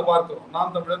என்றுதான் நாங்க பார்க்கிறோம்.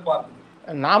 நாம் தமிழர் பார்க்கிறோம்.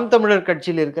 நாம் தமிழர்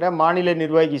கட்சியில் இருக்கிற மாநில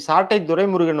நிர்வாகி சாட்டை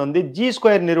துரைமுருகன் வந்து ஜி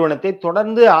ஸ்கொயர் நிறுவனத்தை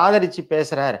தொடர்ந்து ஆதரிச்சு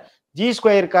பேசுறார், ஜி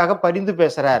ஸ்கொயருக்காக பரிந்து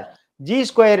பேசுறார், ஜி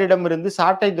ஸ்கொயரிடம் இருந்து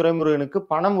சாட்டை துரைமுருகனுக்கு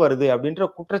பணம் வருது அப்படின்ற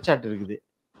குற்றச்சாட்டு இருக்குது.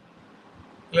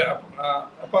 இல்ல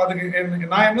அப்ப அதுக்கு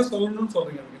நான் என்ன சொல்லணும்னு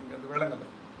சொல்றீங்க?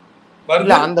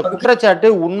 அந்த குற்றச்சாட்டு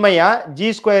உண்மையா? ஜி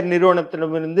ஸ்கொயர்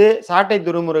நிறுவனத்திடமிருந்து சாட்டை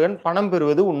துரைமுருகன் பணம்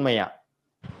பெறுவது உண்மையா?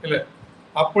 இல்ல,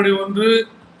 அப்படி ஒன்று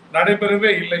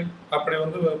நடைபெறவே இல்லை. அப்படி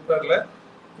வந்து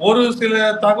ஒரு சில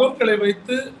தகவல்களை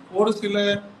வைத்து ஒரு சில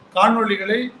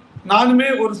காணொளிகளை நானுமே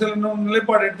ஒரு சில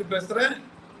நிலைப்பாடு எடுத்து பேசுறேன்.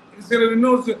 சில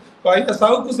இன்னொரு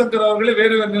சவுக்கு சங்கர் அவர்களே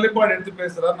வேறு வேறு நிலைப்பாடு எடுத்து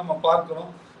பேசுறார், நம்ம பார்க்கிறோம்.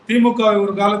 திமுகவை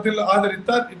ஒரு காலத்தில்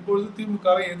ஆதரித்தார், இப்பொழுது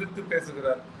திமுகவை எதிர்த்து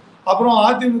பேசுகிறார். அப்புறம்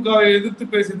அதிமுகவை எதிர்த்து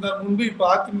பேசியிருந்தார் முன்பு, இப்ப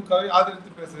அதிமுகவை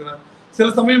ஆதரித்து பேசுகிறார். சில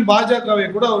சமயம் பாஜகவை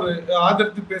கூட அவர்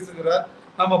ஆதரித்து பேசுகிறார்,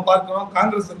 நம்ம பார்க்கிறோம்.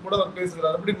 காங்கிரஸ் கூட அவர்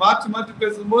பேசுகிறார். அப்படி மாற்றி மாற்றி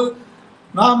பேசும்போது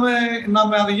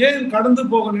நாம அதை ஏன் கடந்து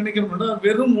போக நினைக்கிறோம்னா,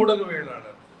 வெறும்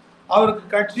ஊடகவியலாளர், அவருக்கு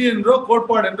கட்சி என்றோ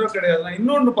கோட்பாடு என்றோ கிடையாது. நான்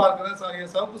இன்னொன்று பார்க்கிறேன்,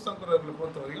 சவுக்கு சங்கர் அவர்களை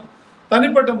பொறுத்தவரையும்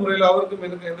தனிப்பட்ட முறையில் அவருக்கும்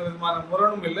எனக்கு எந்த விதமான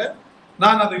முரணும் இல்லை,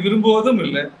 நான் அதை விரும்புவதும்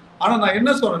இல்லை. ஆனா நான்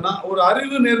என்ன சொல்றேன்னா, ஒரு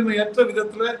அறிவு நேர்மையற்ற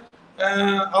விதத்துல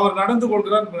அவர் நடந்து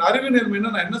கொள்கிறார். அறிவு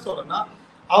நேர்மைன்னா நான் என்ன சொல்றேன்னா,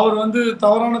 அவர்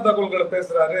தவறான தகவல்களை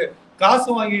பேசுறாரு, காசு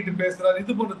வாங்கிட்டு பேசுறாரு,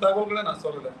 இது போன்ற தகவல்களை நான்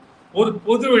சொல்லல. ஒரு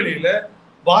பொது வெளியில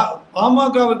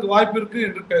பாமகவுக்கு வாய்ப்பு இருக்கு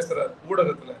என்று பேசுறாரு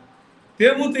ஊடகத்துல,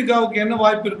 தேமுதிகவுக்கு என்ன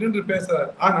வாய்ப்பு இருக்கு என்று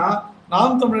பேசுறாரு. ஆனா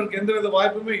நாம் தமிழருக்கு எந்தவித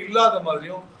வாய்ப்புமே இல்லாத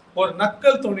மாதிரியும் ஒரு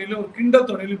நக்கல் தொனிலும் ஒரு கிண்டல்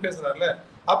தொனிலும் பேசுறாருல,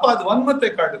 அப்ப அது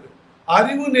வன்மத்தை காட்டுது.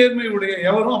 அறிவு நேர்மை உடைய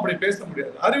எவரும் அப்படி பேச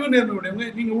முடியாது. அறிவு நேர்மை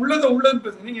உடையவங்க நீங்க உள்ளதுன்னு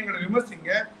பேசுங்க, நீங்க எங்களை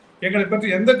விமர்சிங்க, எங்களை பற்றி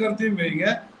எந்த கருத்தையும் வைங்க,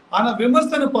 ஆனா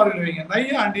விமர்சன பார்வையில் வைங்க.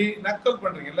 நையாண்டி நக்கல்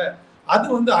பண்றீங்கல்ல,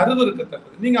 அது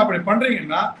அருவருக்கத்தக்கது. நீங்க அப்படி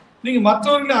பண்றீங்கன்னா நீங்க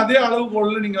மற்றவர்களையும் அதே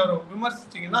அளவுகோல்ல நீங்க அவரை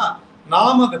விமர்சிச்சீங்கன்னா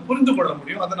நாம் அதை புரிந்து கொள்ள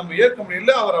முடியும், அதை நம்ம ஏற்க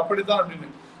முடியல, அவர் அப்படித்தான் அப்படின்னு.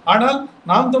 ஆனால்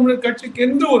நாம் தமிழர் கட்சிக்கு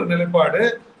என்று ஒரு நிலைப்பாடு,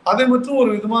 அதை மட்டும் ஒரு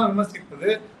விதமாக விமர்சிப்பது,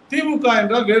 திமுக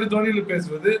என்றால் வேறு தொனியில்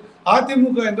பேசுவது,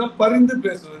 அதிமுக என்றால் பரிந்து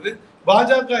பேசுவது,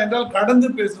 பாஜக என்றால் கடந்து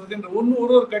பேசுவது என்று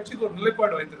ஒரு கட்சிக்கு ஒரு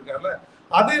நிலைப்பாடு வைத்திருக்காருல்ல,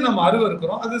 அதை நம்ம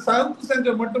அருவருக்கிறோம். அது சவுக்கு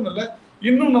சங்கர் மட்டும் இல்ல,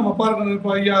 இன்னும் நம்ம பார்க்கணும்.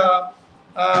 இப்ப ஐயா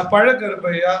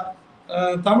பழக்கருப்பையா,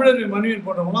 தமிழறி மணியன்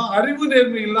போன்றவங்களாம் அறிவு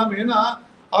நேர்மை இல்லாம, ஏன்னா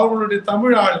அவர்களுடைய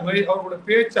தமிழ் ஆளுமை, அவர்களுடைய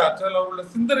பேச்சாற்றல், அவர்களுடைய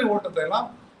சிந்தனை ஓட்டத்தை எல்லாம்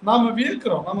நாம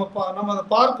வியக்கிறோம். நம்ம அதை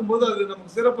பார்க்கும்போது அது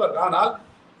நமக்கு சிறப்பா இருக்கு. ஆனால்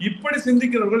இப்படி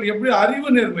சிந்திக்கிறவர்கள் எப்படி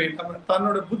அறிவு நேர்மை இல்லாம,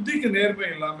 தன்னோட புத்திக்கு நேர்மை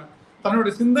இல்லாம,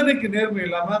 தன்னுடைய சிந்தனைக்கு நேர்மை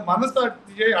இல்லாம,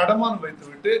 மனசாட்சியை அடமானம்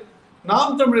வைத்துவிட்டு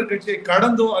நாம் தமிழர் கட்சியை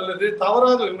கடந்தோ அல்லது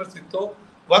தவறாக விமர்சித்தோ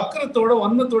வக்கரத்தோட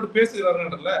வன்மத்தோடு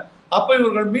பேசுகிறார்கள். அப்ப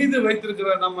இவர்கள் மீது வைத்திருக்கிற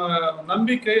நம்ம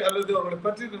நம்பிக்கை அல்லது அவர்களை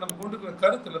பற்றி நம்ம கொண்டு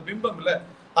கருத்துல பிம்பம் இல்ல,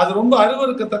 அது ரொம்ப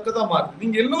அருவருக்கத்தக்கதா மாறுது.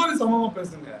 நீங்க எல்லோரும் சமமா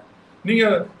பேசுங்க. நீங்க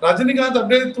ரஜினிகாந்த்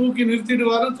அப்படியே தூக்கி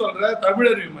நிறுத்திடுவாருன்னு சொல்ற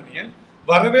தமிழறிவு மணியன்,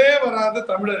 வரவே வராத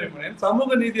தமிழறிவு மணியன்,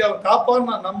 சமூக நீதி அவர் காப்பார்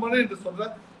நான் நம்பனேன் என்று சொல்ற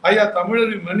ஐயா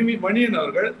தமிழறிவு மணியன்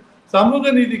அவர்கள்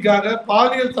சமூக நீதிக்காக,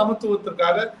 பாலியல்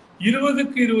சமத்துவத்திற்காக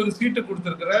 20க்கு 20 சீட்டு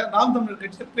கொடுத்திருக்கிற நாம் தமிழர்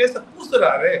கட்சியை பேச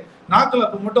கூசுறாரு. நாக்கில்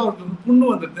அப்ப மட்டும் அவருக்கு புண்ணு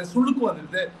வந்துடுது, சுழுக்கு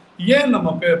வந்துடுது. ஏன்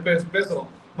நம்ம பேசுறோம்?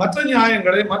 மற்ற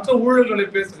நியாயங்களை, மற்ற ஊழல்களை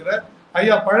பேசுகிற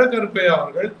ஐயா பழக்கருப்பையா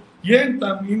அவர்கள் ஏன்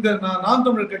இந்த நாம்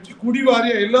தமிழர் கட்சி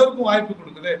குடிவாரியா எல்லாருக்கும் வாய்ப்பு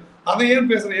கொடுக்குது, அதை ஏன்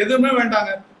பேசுற? எதுவுமே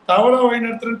வேண்டாங்க, தவறா வழி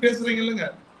நடத்துறேன்னு பேசுறீங்க இல்லைங்க.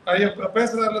 ஐயா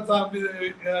பேசுறாருல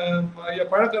ஐயா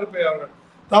பழக்கருப்பையா அவர்கள்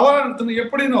தவறா நடத்தணும்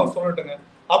எப்படின்னு அவர் சொல்லட்டுங்க.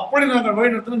 அப்படி நாங்கள்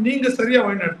வழி நடத்தணும், நீங்க சரியா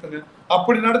வழி நடத்துங்க.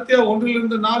 அப்படி நடத்தியா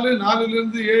 1லிருந்து 4,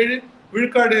 4லிருந்து 7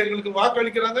 விழுக்காடு எங்களுக்கு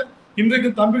வாக்களிக்கிறாங்க. இன்றைக்கு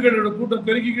தம்பிகளோட கூட்டம்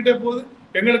பெருக்கிக்கிட்டே போகுது,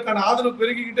 எங்களுக்கான ஆதரவு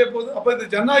பெருக்கிக்கிட்டே போகுது. அப்ப இந்த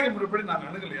ஜனநாயக முறைப்படி நாங்க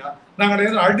அணுகலையா?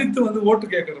 நாங்க அடித்து ஓட்டு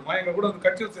கேட்கிறோமா? எங்க கூட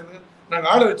கட்சியில் சேர்ந்து நாங்க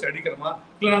ஆளை வச்சு அடிக்கிறோமா?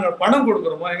 இல்ல நாங்க பணம்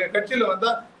கொடுக்குறோமா? எங்க கட்சியில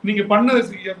வந்தா நீங்க பண்ண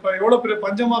எவ்வளவு பெரிய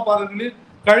பஞ்சமா பாதங்களையும்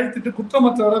கழித்துட்டு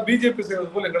குற்றமற்றவரா பிஜேபி செய்வது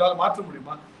போல எங்களால் மாற்ற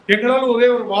முடியுமா? எங்களால் ஒரே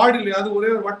ஒரு வார்டிலையாவது, ஒரே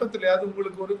ஒரு வட்டத்திலேயாவது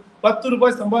உங்களுக்கு ஒரு 10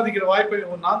 ரூபாய் சம்பாதிக்கிற வாய்ப்பை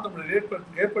ஒரு நாம் தமிழர்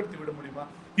ஏற்படுத்தி விட முடியுமா?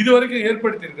 இது வரைக்கும்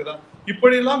ஏற்படுத்தி இருக்கிறதா?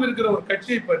 இப்படியெல்லாம் இருக்கிற ஒரு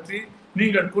கட்சியை பற்றி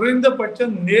நீங்கள்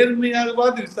குறைந்தபட்சம்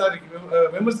நேர்மையாகவாது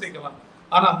விமர்சிக்கலாம்.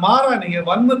 ஆனா மாறா நீங்க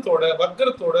வன்மத்தோட,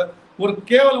 வக்கரத்தோட, ஒரு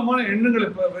கேவலமான எண்ணங்களை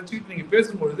வச்சுக்கிட்டு நீங்க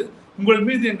பேசும்பொழுது உங்கள்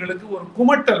மீது எங்களுக்கு ஒரு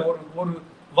குமட்டல், ஒரு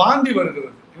வாந்தி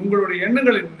வருகிறது. உங்களுடைய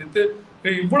எண்ணங்களை நினைத்து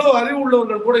இவ்வளவு அறிவு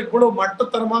உள்ளவர்கள் கூட இவ்வளவு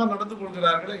மட்டத்தரமாக நடந்து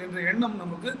கொள்கிறார்கள் என்ற எண்ணம்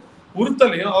நமக்கு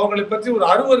உறுத்தலையும் அவர்களை பற்றி ஒரு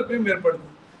அருவருப்பையும்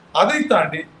ஏற்படுத்தும். அதை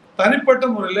தாண்டி தனிப்பட்ட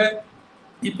முறையில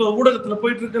இப்ப ஊடகத்துல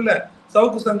போயிட்டு இருக்குல்ல,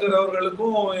 சவுக்கு சங்கர்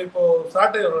அவர்களுக்கும் இப்போ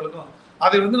சாட்டை அவர்களுக்கும்,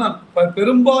 அதை நான்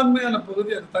பெரும்பான்மையான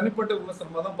பகுதி அது தனிப்பட்ட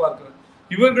விமர்சனமா தான் பார்க்கிறேன்.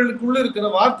 இவர்களுக்குள்ள இருக்கிற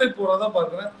வார்த்தை போராதான்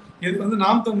பார்க்கிறேன். இது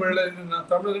நாம்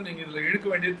தமிழர்கள் நீங்க இதுல இழுக்க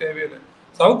வேண்டிய தேவையில்லை.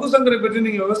 சவுக்கு சங்கரை பற்றி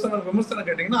நீங்க விமர்சனம்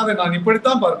கேட்டீங்கன்னா அதை நான்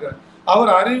இப்படித்தான் பார்க்கிறேன். அவர்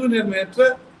அறிவு நேர்மையற்ற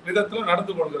விதத்துல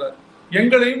நடந்து கொள்கிறார்.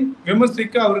 எங்களையும்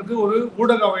விமர்சிக்க அவருக்கு ஒரு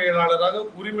ஊடகவியலாளராக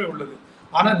உரிமை உள்ளது.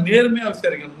 ஆனா நேர்மையா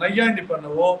விசாரிக்கணும். நையாண்டி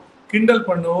பண்ணவோ, கிண்டல்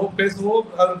பண்ணவோ, பேசவோ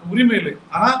அவருக்கு உரிமை இல்லை.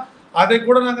 ஆனா அதை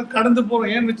கூட நாங்க கடந்து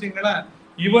போறோம். ஏன்னு வச்சீங்களேன்,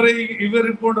 இவர்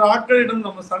போன்ற ஆட்களிடம்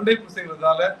நம்ம சண்டை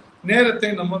செய்வதால நேரத்தை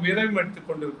நம்ம விரைவுபடுத்திக்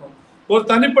கொண்டிருக்கோம். ஒரு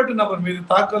தனிப்பட்ட நபர் மீது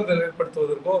தாக்குதல்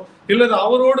ஏற்படுத்துவதற்கோ இல்லது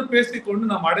அவரோடு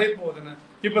பேசிக்கொண்டு நாம் அடைய போவதுன்னு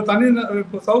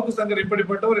இப்ப சவுக்கு சங்கர்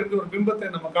இப்படிப்பட்டவர் என்ற ஒரு பிம்பத்தை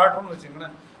நம்ம காட்டுறோம்னு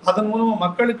வச்சுக்கோங்களேன், அதன் மூலமா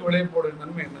மக்களுக்கு விளையக்கூடிய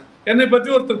நன்மை என்ன? என்னை பத்தி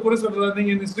ஒருத்தர் குறை சொல்றாரு,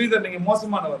 நீங்க ஸ்ரீதர் நீங்க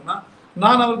மோசமானவர்னா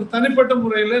நான் அவருக்கு தனிப்பட்ட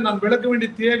முறையில நான் விளக்க வேண்டிய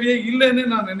தேவையே இல்லைன்னு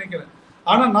நான் நினைக்கிறேன்.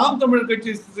 ஆனா நாம் தமிழர்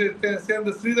கட்சி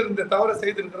சேர்ந்த ஸ்ரீதர் இந்த தவறை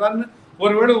செய்திருக்கிறார்னு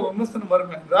ஒருவேளை ஒரு விமர்சனம்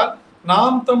வரும் என்றால்,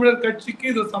 நாம் தமிழர் கட்சிக்கு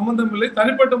இது சம்பந்தம் இல்லை,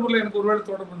 தனிப்பட்ட முறையில் எனக்கு ஒருவேளை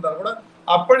தொடர்பு இருந்தால் கூட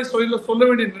அப்படி சொல்ல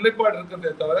வேண்டிய நிலைப்பாடு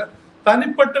இருக்கிறதே தவிர,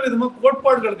 தனிப்பட்ட விதமா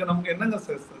கோட்பாடுகளுக்கு நமக்கு என்னங்க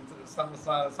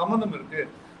சம்பந்தம் இருக்கு?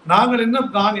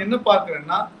 நான் என்ன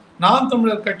பார்க்கிறேன்னா, நாம்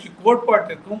தமிழர் கட்சி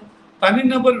கோட்பாட்டிற்கும்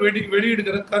தனிநபர்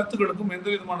வெளியிடுகிற கருத்துக்களுக்கும் எந்த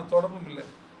விதமான தொடர்பும் இல்லை.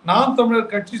 நாம்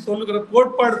தமிழர் கட்சி சொல்லுகிற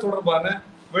கோட்பாடு தொடர்பான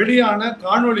வெளியான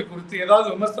காணொளி குறித்து ஏதாவது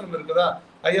விமர்சனம் இருக்குதா?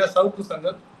 ஐயா சவுக்கு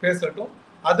சங்கர் பேசட்டும்,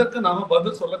 அதற்கு நாம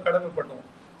பதில் சொல்ல கடமைப்பட்டோம்.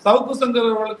 சவுக்கு சங்கர்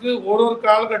அவர்களுக்கு ஒரு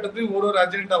காலகட்டத்திலும் ஒரு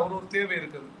அஜெண்டா, ஒரு தேவை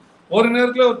இருக்குது. ஒரு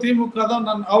நேரத்துல ஒரு திமுக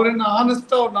தான் அவர் என்ன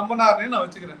ஆனஸ்டா அவர் நம்பினார்னு நான்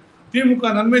வச்சுக்கிறேன்.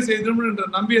 திமுக நன்மை செய்திடும் என்று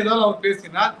நம்பியதால் அவர்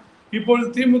பேசினார். இப்பொழுது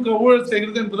திமுக ஊழல்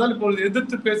செய்கிறது என்பதால் இப்பொழுது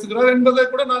எதிர்த்து பேசுகிறார் என்பதை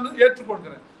கூட நான்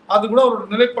ஏற்றுக்கொள்கிறேன். அது கூட அவரோட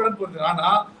நிலைப்பாடு புரிஞ்சு. ஆனா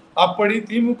அப்படி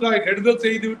திமுக கெடுதல்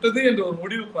செய்து விட்டது என்று ஒரு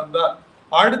முடிவுக்கு வந்தால்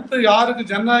அடுத்து யாருக்கு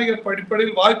ஜனநாயக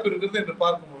அடிப்படையில் வாய்ப்பு இருக்கிறது என்று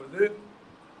பார்க்கும்பொழுது,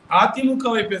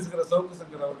 அதிமுகவை பேசுகிற சவுக்கு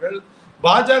சங்கர் அவர்கள்,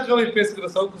 பாஜகவை பேசுகிற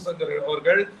சவுக்கு சங்கர்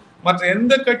அவர்கள் மற்ற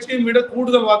எந்த கட்சியும் விட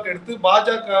கூடுதல் வாக்கு எடுத்து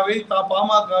பாஜகவை,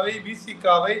 பாமகவை,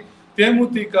 விசிகாவை,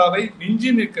 தேமுதிகவை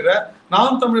விஞ்சி நிற்கிற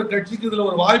நாம் தமிழர் கட்சிக்கு இதுல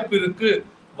ஒரு வாய்ப்பு இருக்கு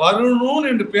வரணும்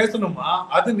என்று பேசணுமா?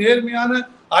 அது நேர்மையான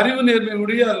அறிவு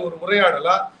நேர்மையுடைய அது ஒரு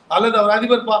உரையாடலா, அல்லது அவர்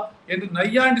அதிபர் என்று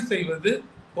நையாண்டி செய்வது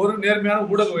ஒரு நேர்மையான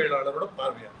ஊடகவியலாளரோட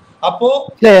பார்வையா? அப்போ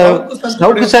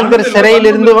சவுக்கு சங்கர்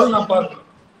சிறையிலிருந்து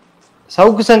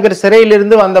சவுக்கு சங்கர்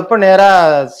சிறையிலிருந்து வந்தப்ப நேரா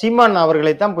சீமான்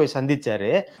அவர்களை தான் போய்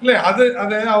சந்திச்சாரு. இல்ல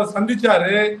அதை அவர்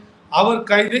சந்திச்சாரு. அவர்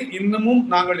கைதை இன்னமும்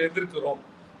நாங்கள் எதிர்க்கிறோம்.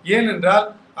 ஏனென்றால்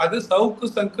அது சவுக்கு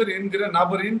சங்கர் என்கிற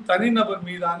நபரின் தனிநபர்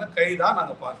மீதான கைதான்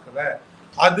நாங்க பார்க்கல.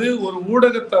 அது ஒரு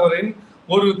ஊடகத்தவரின்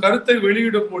ஒரு கருத்தை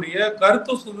வெளியிடக்கூடிய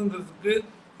கருத்து சுதந்திரத்துக்கு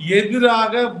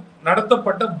எதிராக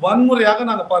நடத்தப்பட்ட வன்முறையாக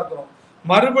நாங்க பார்க்கிறோம்.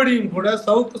 மறுபடியும் கூட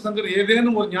சவுக்கு சங்கர்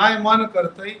ஏதேனும் ஒரு நியாயமான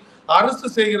கருத்தை அரசு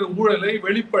செய்கிற ஊழலை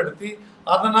வெளிப்படுத்தி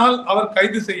அதனால் அவர்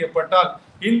கைது செய்யப்பட்டால்,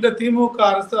 இந்த திமுக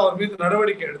அரசு அவர் மீது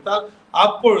நடவடிக்கை எடுத்தால்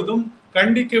அப்பொழுதும்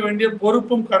கண்டிக்க வேண்டிய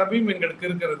பொறுப்பும் கடமையும் எங்களுக்கு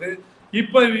இருக்கிறது.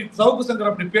 இப்ப சவுக்கு சங்கர்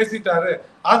அப்படி பேசிட்டாரு,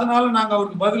 அதனால நாங்க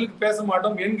அவருக்கு பதிலுக்கு பேச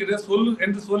மாட்டோம்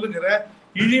என்று சொல்லுகிற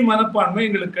இழி மனப்பான்மை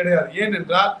எங்களுக்கு கிடையாது.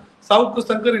 ஏனென்றால் சவுக்கு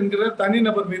சங்கர் என்கிற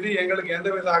தனிநபர் மீது எங்களுக்கு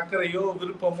எந்தவித அக்கறையோ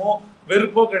விருப்பமோ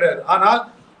வெறுப்போ கிடையாது. ஆனால்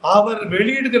அவர்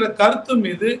வெளியிடுகிற கருத்து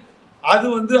மீது அது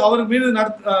அவர் மீது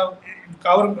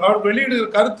அவர் வெளியிடுகிற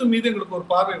கருத்து மீது எங்களுக்கு ஒரு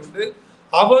பார்வை உண்டு.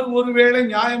 அவர் ஒருவேளை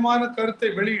நியாயமான கருத்தை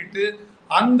வெளியிட்டு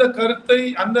அந்த கருத்தை,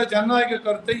 அந்த ஜனநாயக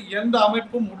கருத்தை எந்த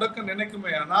அமைப்பும் முடக்க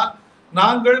நினைக்குமே ஆனால்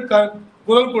நாங்கள்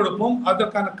குரல் கொடுப்போம்.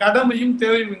 அதற்கான கடமையும்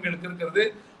தேவையும் எங்களுக்கு இருக்கிறது.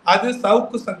 அது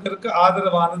சவுக்கு சங்கருக்கு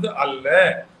ஆதரவானது அல்ல.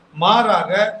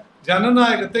 மாறாக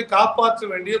ஜனநாயகத்தை காப்பாற்ற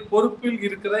வேண்டிய பொறுப்பில்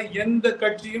இருக்கிற எந்த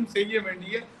கட்சியும் செய்ய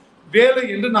வேண்டிய வேலை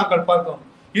என்று நாங்கள் பார்க்கிறோம்.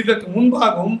 இதற்கு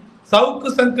முன்பாகவும் சவுக்கு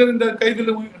சங்கர் இந்த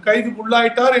கைதுக்கு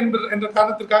உள்ளாயிட்டார் என்ற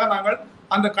காரணத்திற்காக நாங்கள்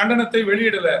அந்த கண்டனத்தை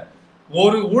வெளியிடல.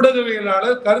 ஒரு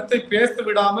ஊடகவியலாளர் கருத்தை பேச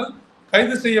விடாமல்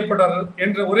கைது செய்யப்பட்டார்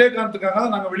என்ற ஒரே காரணத்துக்காக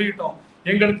தான் நாங்கள் வெளியிட்டோம்.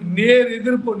 எங்களுக்கு நேர்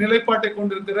எதிர்ப்பு நிலைப்பாட்டை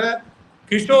கொண்டிருக்கிற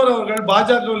கிஷோர் அவர்கள்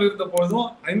பாஜகவில் இருந்த பொழுதும்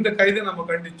இந்த கைதை நம்ம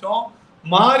கண்டிச்சோம்.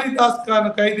 மாரிதாஸ்கான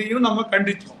கைதையும் நம்ம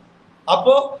கண்டிச்சோம்.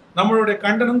 அப்போ நம்மளுடைய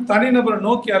கண்டனம் தனிநபரை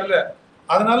நோக்கி அல்ல.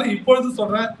 அதனால இப்பொழுது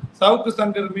சொல்றேன், சவுக்கு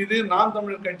சங்கர் மீது நாம்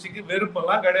தமிழர் கட்சிக்கு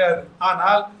வெறுப்பெல்லாம் கிடையாது.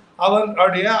 ஆனால்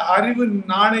அவருடைய அறிவு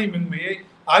நாணயமின்மையை,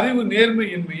 அறிவு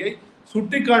நேர்மையின்மையை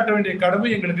சுட்டி காட்ட வேண்டிய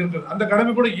கடமை எங்களுக்கு இருக்குது. அந்த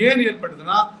கடமை கூட ஏன்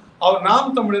ஏற்படுதுன்னா, அவர்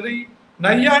நாம் தமிழரை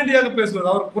நையாண்டியாக பேசுவது,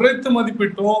 அவர் குறைத்து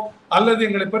மதிப்பிட்டோ அல்லது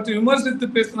எங்களை பற்றி விமர்சித்து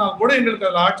பேசினால் கூட எங்களுக்கு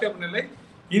அதில் ஆட்சேபம் இல்லை.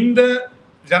 இந்த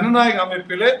ஜனநாயக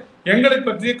அமைப்பிலே எங்களை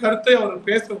பற்றிய கருத்தை அவர்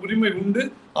பேச உரிமை உண்டு.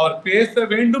 அவர் பேச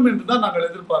வேண்டும் என்றுதான் நாங்கள்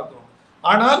எதிர்பார்க்கிறோம்.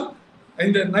 ஆனால்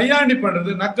இந்த நையாண்டி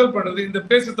பண்றது, நக்கல் பண்றது, இந்த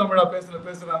பேசு தமிழா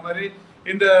பேசுற மாதிரி,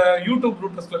 இந்த யூடியூப்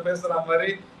ரூட்டர்ஸ்ல பேசுற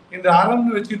மாதிரி, இந்த அறம்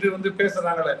வச்சுட்டு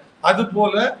பேசுறாங்களே, அது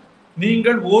போல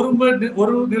நீங்கள்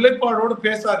ஒரு நிலைப்பாடோடு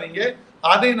பேசாதீங்க.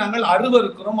 அதை நாங்கள்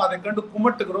அருவருக்கிறோம், அதை கண்டு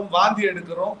குமட்டுகிறோம், வாந்தி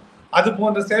எடுக்கிறோம். அது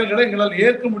போன்ற செயல்களை எங்களால்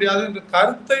ஏற்க முடியாது என்ற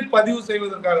கருத்தை பதிவு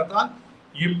செய்வதற்காகத்தான்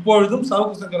இப்பொழுதும்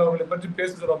சவுக்கு சங்கர் அவர்களை பற்றி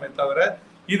பேசுகிறோமே தவிர,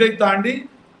 இதை தாண்டி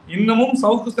இன்னமும்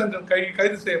சவுக்கு சங்கர்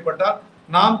கைது செய்யப்பட்டால்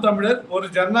நாம் தமிழர் ஒரு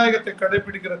ஜனநாயகத்தை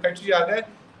கடைபிடிக்கிற கட்சியாக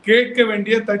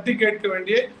தட்டி கேட்க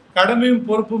வேண்டிய கடமையும்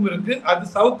பொறுப்பும் இருக்கு. அது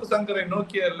சவுக்கு சங்கரை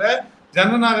நோக்கியல்ல,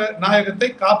 ஜனநாயகத்தை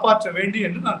காப்பாற்ற வேண்டி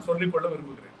என்று நான் சொல்லிக்கொள்ள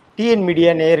விரும்புகிறேன். டிஎன்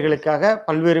மீடியா நேயர்களுக்காக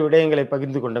பல்வேறு விடயங்களை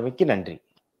பகிர்ந்து கொண்டமைக்கு நன்றி.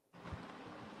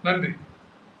 நன்றி.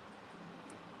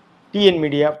 டிஎன்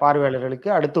மீடியா பார்வையாளர்களுக்கு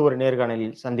அடுத்த ஒரு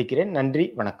நேர்காணலில் சந்திக்கிறேன். நன்றி,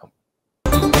 வணக்கம்.